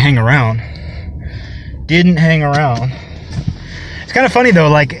didn't hang around. Didn't hang around. It's kind of funny, though,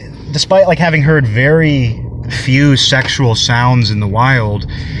 like, despite, like, having heard very few sexual sounds in the wild,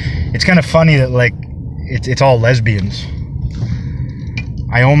 it's kind of funny that, like, it's all lesbians.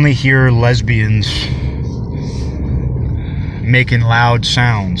 I only hear lesbians making loud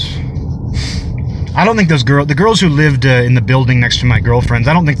sounds. I don't think the girls who lived in the building next to my girlfriend's,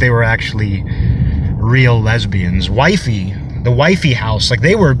 I don't think they were actually real lesbians. The wifey house, like,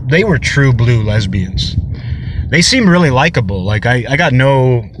 they were true blue lesbians. They seem really likable. Like, I got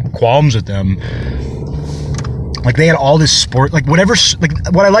no qualms with them. Like, they had all this sport, like, whatever, like,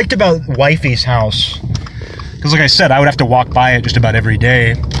 what I liked about wifey's house, because, like I said, I would have to walk by it just about every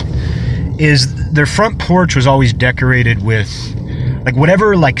day, is their front porch was always decorated with Like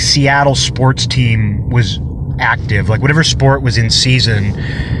whatever like Seattle sports team was active, like whatever sport was in season,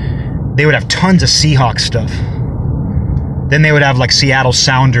 they would have tons of Seahawks stuff. Then they would have like Seattle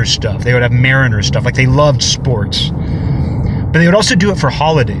Sounders stuff. They would have Mariners stuff. Like they loved sports. But they would also do it for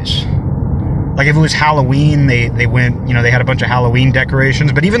holidays. Like if it was Halloween, they went, you know, they had a bunch of Halloween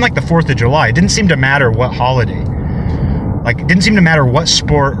decorations. But even like the 4th of July, it didn't seem to matter what holiday. Like it didn't seem to matter what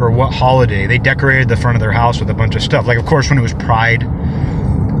sport or what holiday. They decorated the front of their house with a bunch of stuff. Like of course when it was Pride,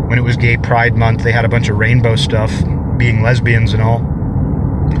 when it was Gay Pride Month, they had a bunch of rainbow stuff, being lesbians and all.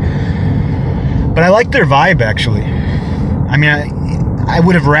 But I liked their vibe, actually. I mean, I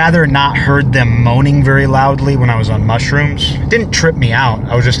would have rather not heard them moaning very loudly when I was on mushrooms. It didn't trip me out.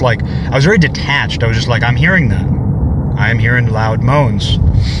 I was just like, I was very detached. I was just like, I'm hearing that. I'm hearing loud moans.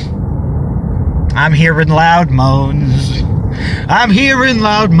 I'm hearing loud moans. I'm hearing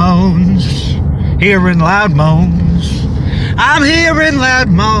loud moans. Hearing loud moans. I'm hearing loud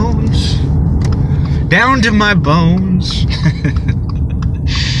moans. Down to my bones.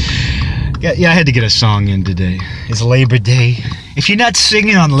 Yeah, I had to get a song in today. It's Labor Day. If you're not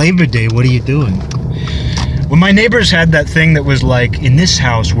singing on Labor Day, what are you doing? When my neighbors had that thing that was like, in this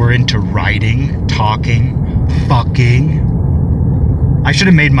house, we're into writing, talking, fucking. I should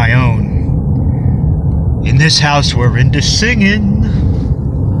have made my own. In this house, we're into singing.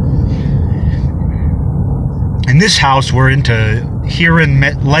 In this house, we're into hearing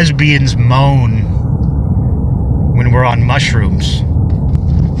lesbians moan when we're on mushrooms.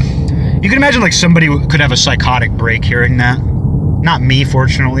 You can imagine like somebody could have a psychotic break hearing that. Not me,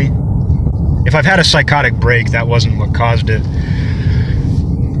 fortunately. If I've had a psychotic break, that wasn't what caused it.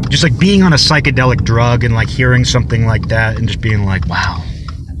 Just like being on a psychedelic drug and like hearing something like that and just being like, wow,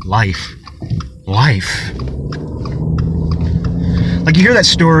 life. Like you hear that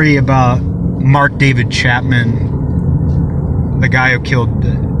story about Mark David Chapman, the guy who killed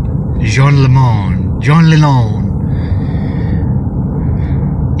Jean Lenon.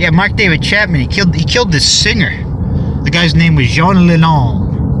 Yeah, Mark David Chapman, he killed this singer. The guy's name was Jean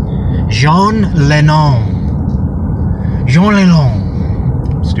Lenon. Jean Lenon.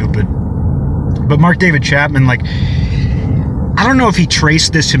 Stupid. But Mark David Chapman, like, I don't know if he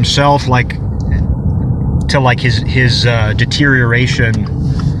traced this himself, like, to like his deterioration.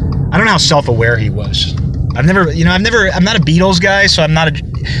 I don't know how self-aware he was. I'm not a Beatles guy, so I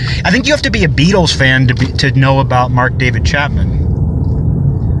think you have to be a Beatles fan to know about Mark David Chapman.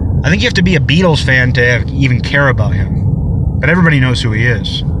 I think you have to be a Beatles fan to even care about him. But everybody knows who he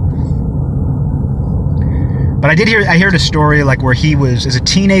is. But I heard a story like where he was, as a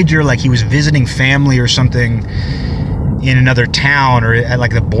teenager, like he was visiting family or something in another town or at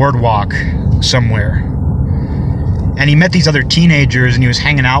like the boardwalk somewhere. And he met these other teenagers and he was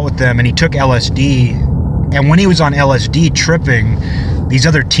hanging out with them and he took LSD. And when he was on LSD tripping, these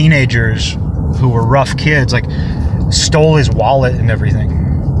other teenagers who were rough kids, like, stole his wallet and everything.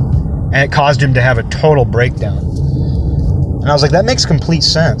 And it caused him to have a total breakdown. And I was like, that makes complete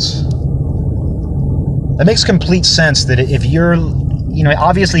sense. That makes complete sense that if you're, you know,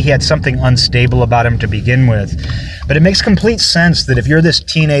 obviously he had something unstable about him to begin with, but it makes complete sense that if you're this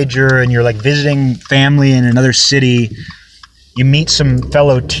teenager and you're like visiting family in another city, you meet some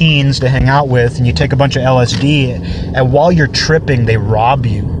fellow teens to hang out with and you take a bunch of LSD, and while you're tripping, they rob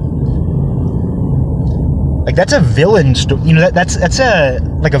you. Like, that's a villain story. You know, that's a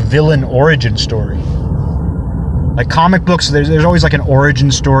villain origin story. Like comic books, there's always like an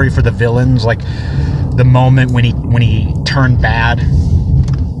origin story for the villains, like the moment when he turned bad.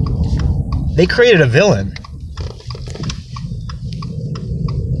 They created a villain.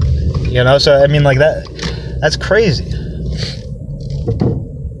 You know, so I mean, like that's crazy.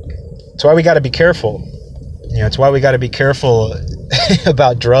 That's why we got to be careful. You know, it's why we got to be careful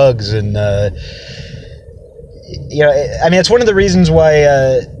about drugs and. You know, I mean, it's one of the reasons why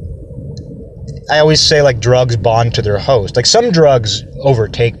I always say, like, drugs bond to their host. Like, some drugs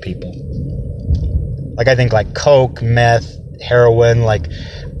overtake people. Like, I think, like, coke, meth, heroin, like,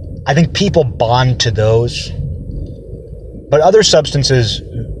 I think people bond to those. But other substances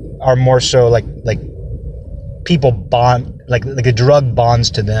are more so, like people bond, like a drug bonds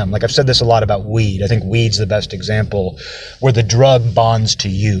to them. Like, I've said this a lot about weed. I think weed's the best example, where the drug bonds to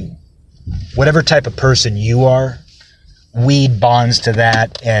you. Whatever type of person you are, weed bonds to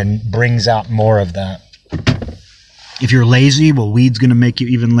that and brings out more of that. If you're lazy, well, weed's going to make you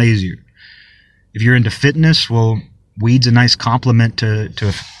even lazier. If you're into fitness, well, weed's a nice complement to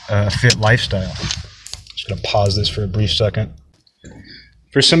a fit lifestyle. Just going to pause this for a brief second.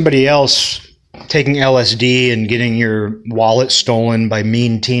 For somebody else, taking LSD and getting your wallet stolen by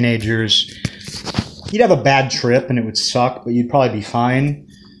mean teenagers You'd have a bad trip and it would suck, but you'd probably be fine.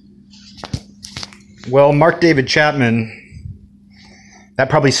 Well, Mark David Chapman, that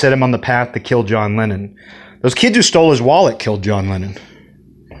probably set him on the path to kill John Lennon. Those kids who stole his wallet killed John Lennon.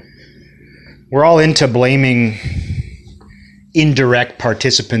 We're all into blaming indirect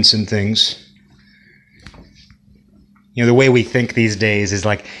participants in things. You know, the way we think these days is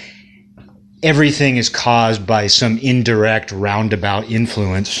like everything is caused by some indirect, roundabout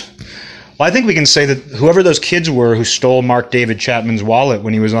influence. Well, I think we can say that whoever those kids were who stole Mark David Chapman's wallet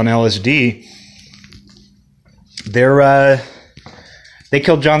when he was on LSD, they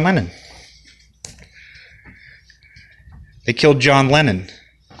killed John Lennon. They killed John Lennon.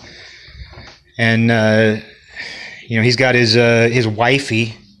 And, he's got his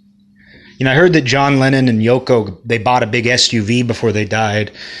wifey. I heard that John Lennon and Yoko, they bought a big SUV before they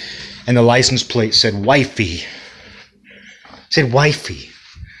died, and the license plate said wifey. It said wifey.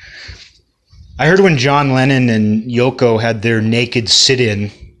 I heard when John Lennon and Yoko had their naked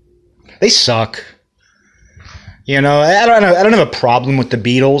sit-in, they suck. I don't have a problem with the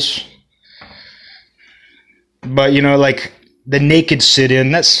Beatles, but like the naked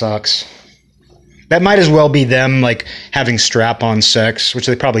sit-in, that sucks. That might as well be them like having strap-on sex, which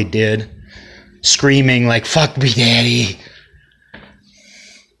they probably did, screaming like "fuck me, daddy."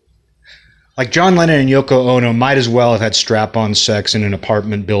 Like John Lennon and Yoko Ono might as well have had strap-on sex in an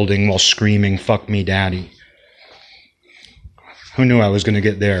apartment building while screaming "fuck me, daddy." Who knew I was going to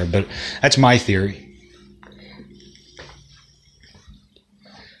get there? But that's my theory.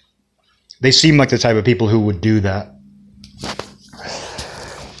 They seem like the type of people who would do that.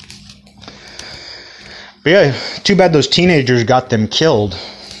 But yeah, too bad those teenagers got them killed.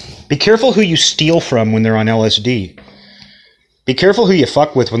 Be careful who you steal from when they're on LSD. Be careful who you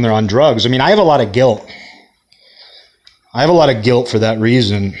fuck with when they're on drugs. I mean, I have a lot of guilt. I have a lot of guilt for that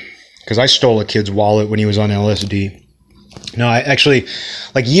reason, because I stole a kid's wallet when he was on LSD. No, I actually,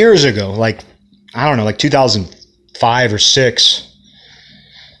 like years ago, like 2005 or 6,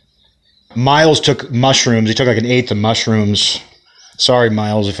 Miles took mushrooms. He took like an eighth of mushrooms. Sorry,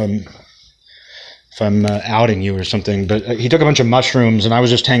 Miles, if I'm outing you or something, but he took a bunch of mushrooms, and I was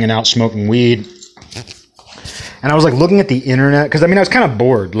just hanging out smoking weed. And I was like looking at the internet, because I was kind of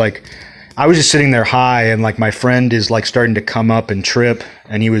bored. Like I was just sitting there high, and like my friend is like starting to come up and trip,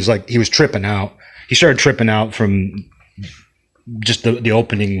 and he was tripping out. He started tripping out from just the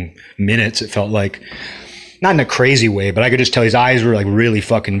opening minutes. It felt like, not in a crazy way, but I could just tell his eyes were like really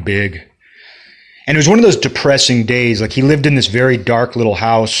fucking big. And it was one of those depressing days. Like he lived in this very dark little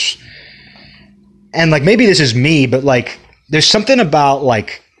house. And like maybe this is me, but like there's something about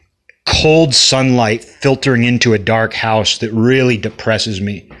like cold sunlight filtering into a dark house that really depresses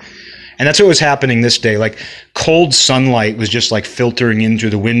me. And that's what was happening this day. Like cold sunlight was just like filtering in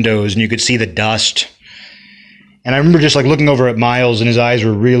through the windows, and you could see the dust. And I remember just like looking over at Miles, and his eyes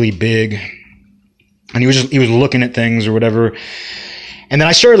were really big. And he was looking at things or whatever. And then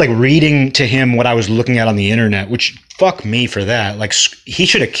I started like reading to him what I was looking at on the internet, which fuck me for that. Like he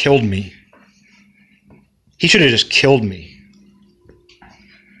should have killed me. He should have just killed me.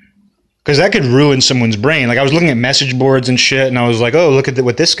 Because that could ruin someone's brain. Like I was looking at message boards and shit, and I was like, oh, look at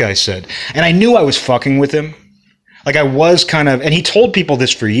what this guy said. And I knew I was fucking with him. Like I was kind of, and he told people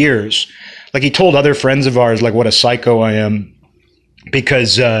this for years. Like he told other friends of ours, like what a psycho I am.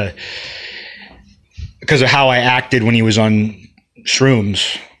 Because of how I acted when he was on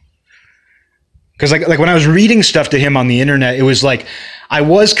shrooms. Because like when I was reading stuff to him on the internet, it was like I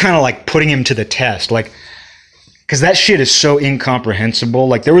was kind of like putting him to the test, like because that shit is so incomprehensible.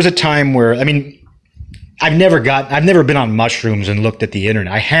 Like there was a time where I've never been on mushrooms and looked at the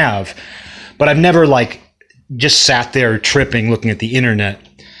internet. I have, but I've never like just sat there tripping looking at the internet.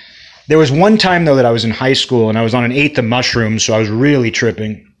 There was one time though that I was in high school and I was on an eighth of mushrooms, so I was really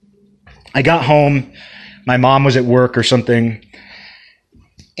tripping. I got home, my mom was at work or something.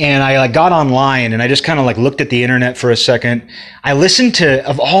 And I like got online and I just kind of like looked at the internet for a second. I listened to,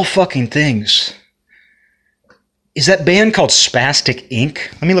 of all fucking things, is that band called Spastic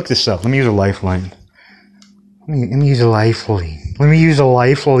Inc? Let me look this up. Let me use a lifeline. Let me use a lifeline.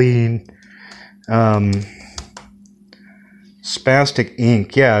 Spastic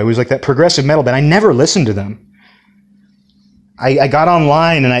Inc. Yeah, it was like that progressive metal band. I never listened to them. I got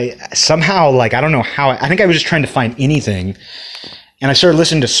online and I somehow, like, I don't know how, I think I was just trying to find anything. And I started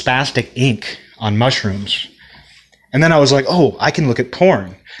listening to Spastic Inc. on mushrooms. And then I was like, oh, I can look at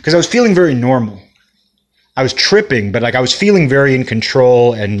porn. Because I was feeling very normal. I was tripping, but like I was feeling very in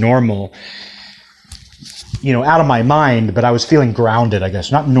control and normal. You know, out of my mind, but I was feeling grounded, I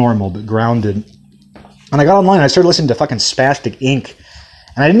guess. Not normal, but grounded. And I got online and I started listening to fucking Spastic Inc.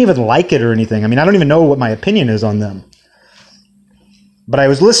 And I didn't even like it or anything. I mean, I don't even know what my opinion is on them. But I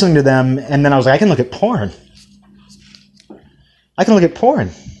was listening to them, and then I was like, I can look at porn. I can look at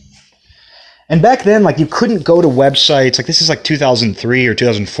porn. And back then, like, you couldn't go to websites, like, this is like 2003 or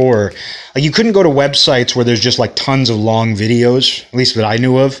 2004. Like, you couldn't go to websites where there's just like tons of long videos, at least that I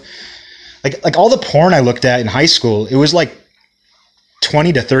knew of. Like all the porn I looked at in high school, it was like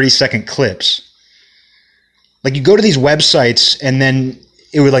 20 to 30 second clips. Like, you go to these websites, and then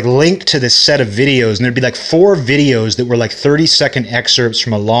it would like link to this set of videos, and there'd be like 4 videos that were like 30-second excerpts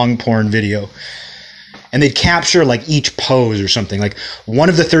from a long porn video. And they'd capture like each pose or something. Like, one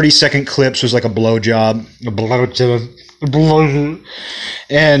of the 30-second clips was like a blowjob.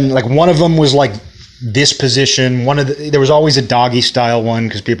 And like one of them was like this position. There was always a doggy style one,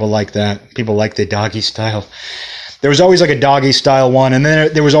 because people like that. People like the doggy style. There was always like a doggy style one, and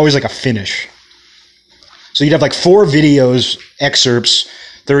then there was always like a finish. So you'd have like 4 videos, excerpts,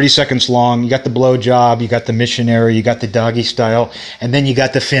 30 seconds long. You got the blowjob, you got the missionary, you got the doggy style, and then you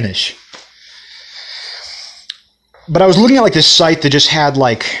got the finish. But I was looking at like this site that just had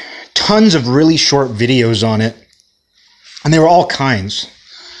like tons of really short videos on it, and they were all kinds.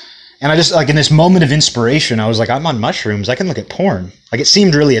 And I just, like, in this moment of inspiration, I was like, I'm on mushrooms, I can look at porn. Like, it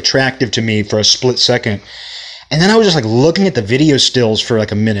seemed really attractive to me for a split second. And then I was just like looking at the video stills for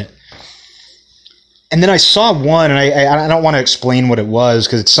like a minute. And then I saw one, and I don't want to explain what it was,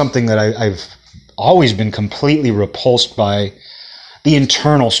 because it's something that I've always been completely repulsed by, the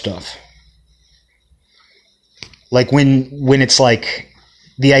internal stuff. Like when it's like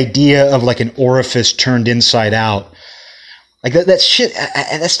the idea of like an orifice turned inside out. Like that shit,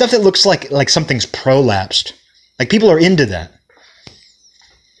 that stuff that looks like something's prolapsed. Like, people are into that.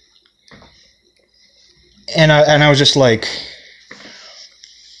 And I was just like,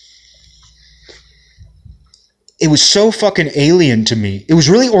 it was so fucking alien to me. It was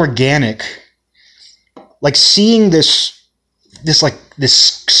really organic. Like, seeing this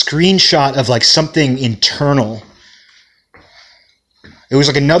screenshot of like something internal. It was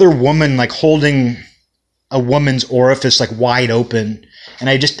like another woman like holding a woman's orifice like wide open. And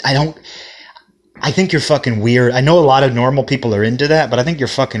I think you're fucking weird. I know a lot of normal people are into that, but I think you're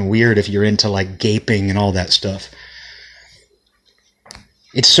fucking weird if you're into like gaping and all that stuff.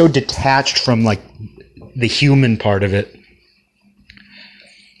 It's so detached from like the human part of it.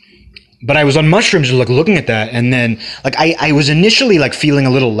 But I was on mushrooms like looking at that, and then like I was initially like feeling a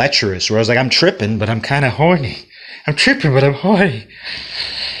little lecherous, where I was like, I'm tripping, but I'm kind of horny. I'm tripping, but I'm horny.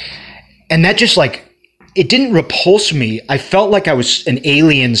 And that just like, it didn't repulse me. I felt like I was an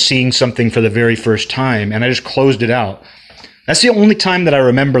alien seeing something for the very first time, and I just closed it out. That's the only time that I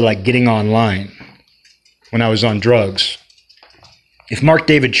remember like getting online, when I was on drugs. If Mark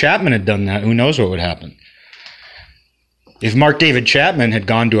David Chapman had done that, who knows what would happen? If Mark David Chapman had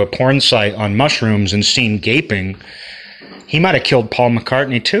gone to a porn site on mushrooms and seen gaping, he might have killed Paul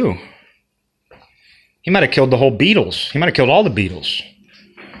McCartney too. He might have killed the whole Beatles. He might have killed all the Beatles.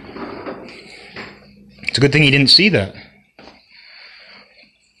 It's a good thing he didn't see that.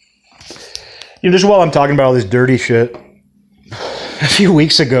 You know, just while I'm talking about all this dirty shit, a few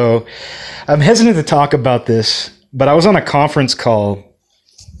weeks ago, I'm hesitant to talk about this, but I was on a conference call,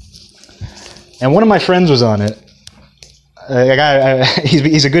 and one of my friends was on it.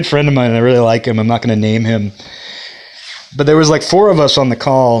 He's a good friend of mine, and I really like him. I'm not going to name him. But there was like 4 of us on the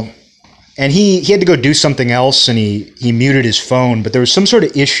call, and he had to go do something else, and he muted his phone, but there was some sort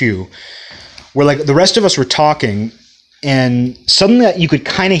of issue where like the rest of us were talking, and suddenly you could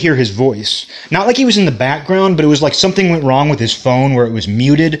kind of hear his voice. Not like he was in the background, but it was like something went wrong with his phone where it was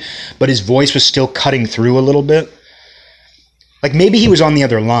muted, but his voice was still cutting through a little bit. Like maybe he was on the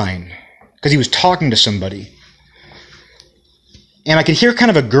other line because he was talking to somebody. And I could hear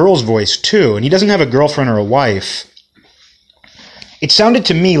kind of a girl's voice too, and he doesn't have a girlfriend or a wife. It sounded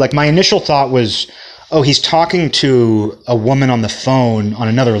to me like my initial thought was, oh, he's talking to a woman on the phone on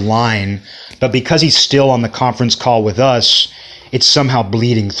another line, but because he's still on the conference call with us, it's somehow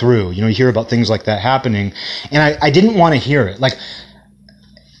bleeding through. You know, you hear about things like that happening, and I didn't want to hear it. Like,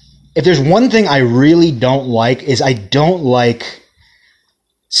 if there's one thing I really don't like, is I don't like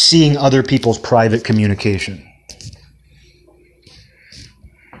seeing other people's private communication.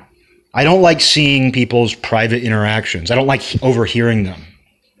 I don't like seeing people's private interactions. I don't like overhearing them.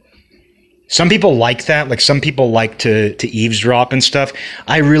 Some people like that. Like some people like to eavesdrop and stuff.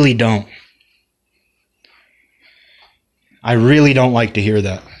 I really don't. I really don't like to hear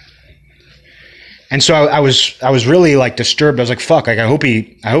that. And so I was really like disturbed. I was like, fuck, like I hope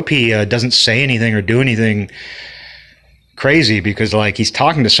he doesn't say anything or do anything crazy, because like he's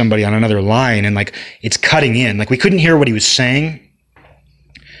talking to somebody on another line and like it's cutting in. Like we couldn't hear what he was saying.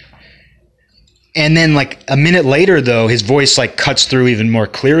 And then like a minute later, though, his voice like cuts through even more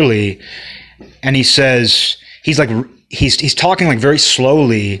clearly. And he says, he's talking like very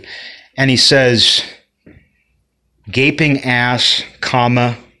slowly. And he says, gaping ass,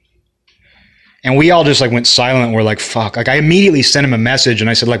 comma. And we all just like went silent. We're like, fuck. Like I immediately sent him a message and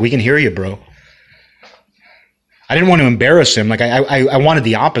I said, like, we can hear you, bro. I didn't want to embarrass him. Like I wanted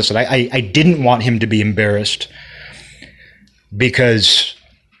the opposite. I didn't want him to be embarrassed because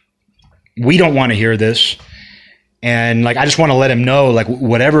we don't want to hear this. And like, I just want to let him know, like,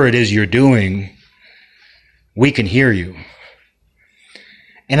 whatever it is you're doing, we can hear you.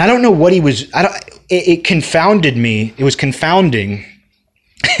 And I don't know what he was, it confounded me. It was confounding.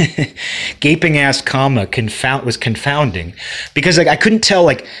 Gaping ass comma was confounding because like, I couldn't tell,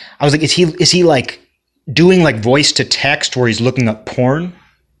 like, I was like, is he like doing like voice to text where he's looking up porn?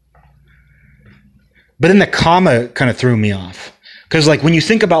 But then the comma kind of threw me off. Because like when you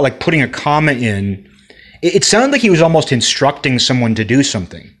think about like putting a comma in, it sounded like he was almost instructing someone to do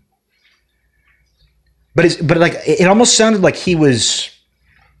something. But like it almost sounded like he was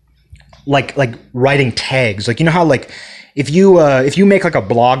like writing tags. Like, you know how like if you make like a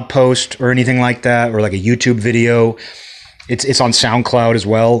blog post or anything like that, or like a YouTube video, it's on SoundCloud as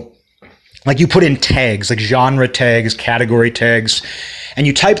well. Like you put in tags, like genre tags, category tags, and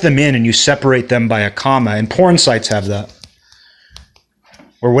you type them in and you separate them by a comma. And porn sites have that.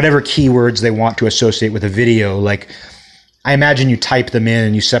 Or whatever keywords they want to associate with a video. Like, I imagine you type them in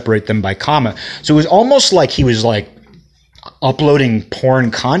and you separate them by comma. So it was almost like he was like uploading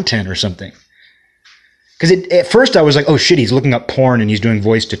porn content or something. Because at first I was like, oh shit, he's looking up porn and he's doing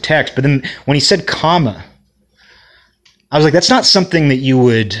voice to text. But then when he said comma, I was like, that's not something that you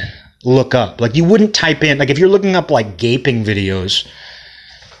would look up. Like you wouldn't type in, like if you're looking up like gaping videos,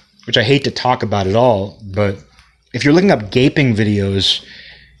 which I hate to talk about at all, but if you're looking up gaping videos,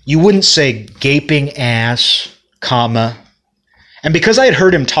 you wouldn't say gaping ass, comma. And because I had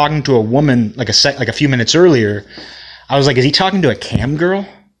heard him talking to a woman like a few minutes earlier, I was like, is he talking to a cam girl?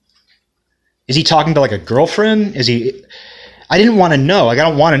 Is he talking to like a girlfriend? I didn't want to know. Like, I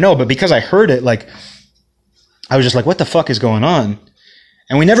don't want to know. But because I heard it, like, I was just like, what the fuck is going on?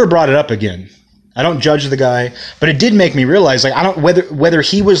 And we never brought it up again. I don't judge the guy, but it did make me realize, like, I don't, whether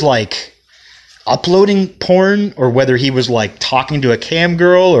he was like uploading porn or whether he was like talking to a cam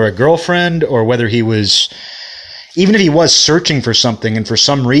girl or a girlfriend, or whether he was, even if he was searching for something and for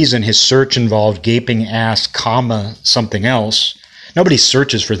some reason his search involved gaping ass, comma, something else. Nobody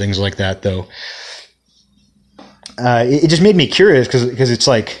searches for things like that though. It just made me curious because it's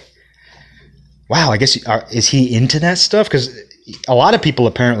like, wow, I guess, is he into that stuff? Because a lot of people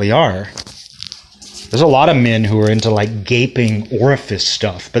apparently are. There's a lot of men who are into like gaping orifice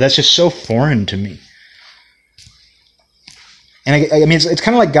stuff, but that's just so foreign to me. And I mean, it's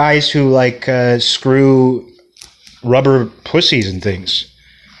kind of like guys who like screw rubber pussies and things.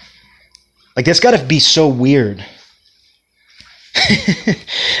 Like, that's got to be so weird.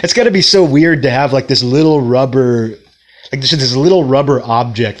 It's got to be so weird to have like this little rubber, like this little rubber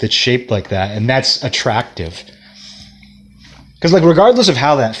object that's shaped like that, and that's attractive. Because like, regardless of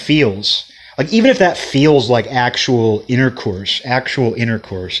how that feels, like even if that feels like actual intercourse,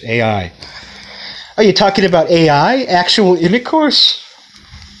 AI. Are you talking about AI, actual intercourse?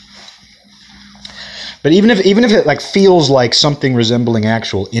 But even if it like feels like something resembling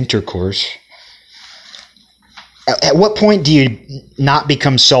actual intercourse, at what point do you not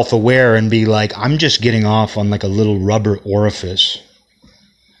become self-aware and be like, I'm just getting off on like a little rubber orifice?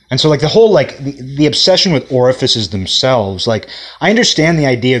 And so like the whole like the obsession with orifices themselves, like I understand the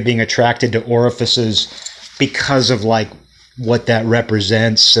idea of being attracted to orifices because of like what that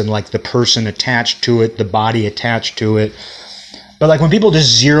represents and like the person attached to it, the body attached to it. But like when people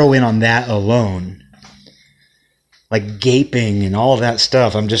just zero in on that alone, like gaping and all of that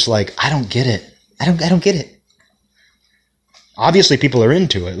stuff, I'm just like, I don't get it. I don't get it. Obviously people are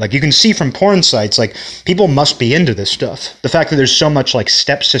into it. Like you can see from porn sites, like people must be into this stuff. The fact that there's so much like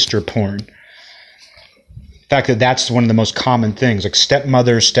stepsister porn. The fact that that's one of the most common things, like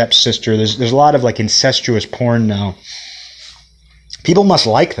stepmother, stepsister. There's a lot of like incestuous porn now. People must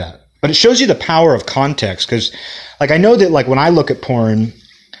like that. But it shows you the power of context, because like I know that like when I look at porn,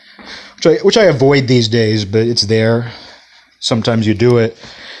 which I avoid these days, but it's there. Sometimes you do it.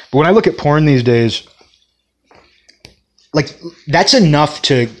 But when I look at porn these days, like that's enough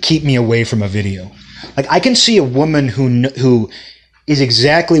to keep me away from a video. Like I can see a woman who is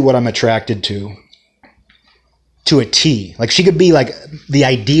exactly what I'm attracted to a T. Like she could be like the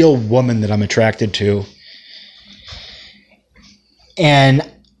ideal woman that I'm attracted to. And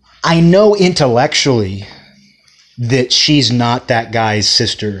I know intellectually that she's not that guy's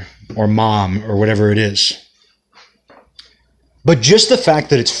sister, or mom or whatever it is. But just the fact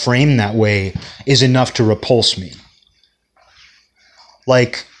that it's framed that way is enough to repulse me.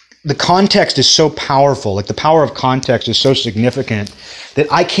 Like, the context is so powerful, like the power of context is so significant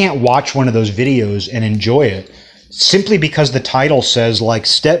that I can't watch one of those videos and enjoy it simply because the title says like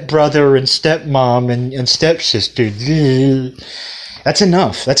stepbrother and stepmom and stepsister. That's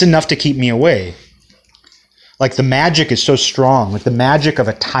enough. That's enough to keep me away. Like, the magic is so strong. Like, the magic of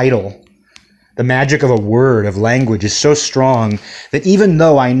a title, the magic of a word, of language is so strong that even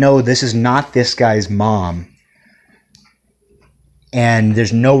though I know this is not this guy's mom, and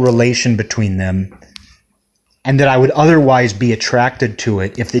there's no relation between them, and that I would otherwise be attracted to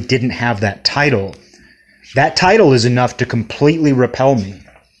it if it didn't have that title is enough to completely repel me.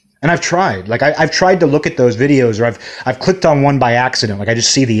 And I've tried. Like, I've tried to look at those videos, or I've clicked on one by accident. Like, I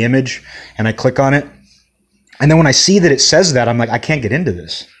just see the image, and I click on it. And then when I see that it says that, I'm like, I can't get into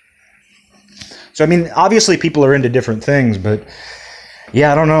this. So, I mean, obviously people are into different things, but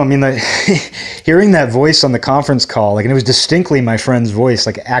yeah, I don't know. I mean, like, hearing that voice on the conference call, like, and it was distinctly my friend's voice,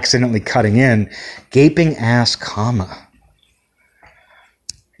 like accidentally cutting in, gaping ass, comma.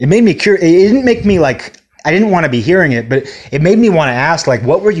 It made me curious. It didn't make me like, I didn't want to be hearing it, but it made me want to ask, like,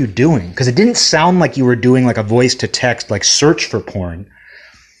 what were you doing? Because it didn't sound like you were doing like a voice to text, like search for porn.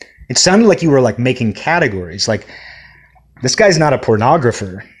 It sounded like you were like making categories. Like, this guy's not a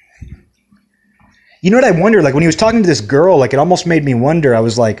pornographer. You know what I wonder? Like, when he was talking to this girl, like, it almost made me wonder. I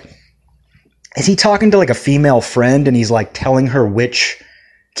was like, is he talking to like a female friend and he's like telling her which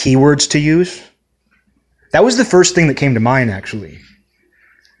keywords to use? That was the first thing that came to mind, actually.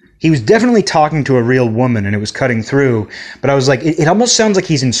 He was definitely talking to a real woman and it was cutting through, but I was like, it almost sounds like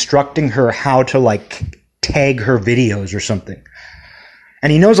he's instructing her how to like tag her videos or something.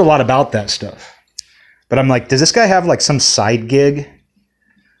 And he knows a lot about that stuff. But I'm like, does this guy have like some side gig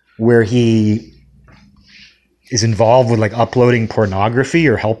where he is involved with like uploading pornography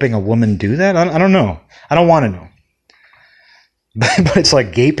or helping a woman do that? I don't know. I don't want to know. But it's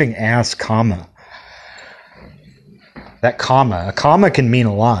like gaping ass, comma. That comma. A comma can mean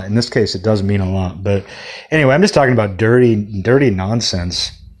a lot. In this case, it does mean a lot. But anyway, I'm just talking about dirty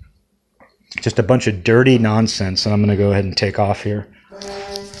nonsense. Just a bunch of dirty nonsense. And I'm going to go ahead and take off here.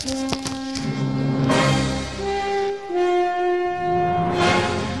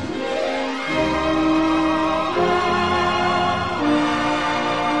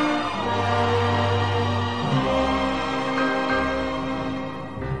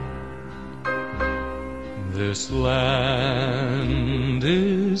 This land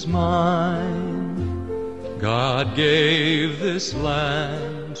is mine. God gave this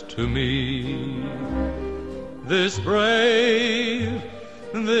land to me. This brave,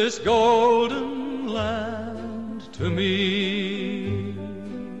 this golden land to me.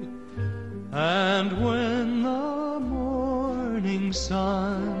 And when the morning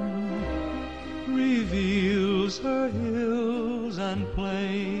sun reveals her hills and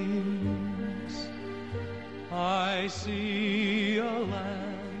plains, I see a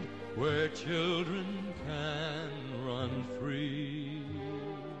land where children can run free.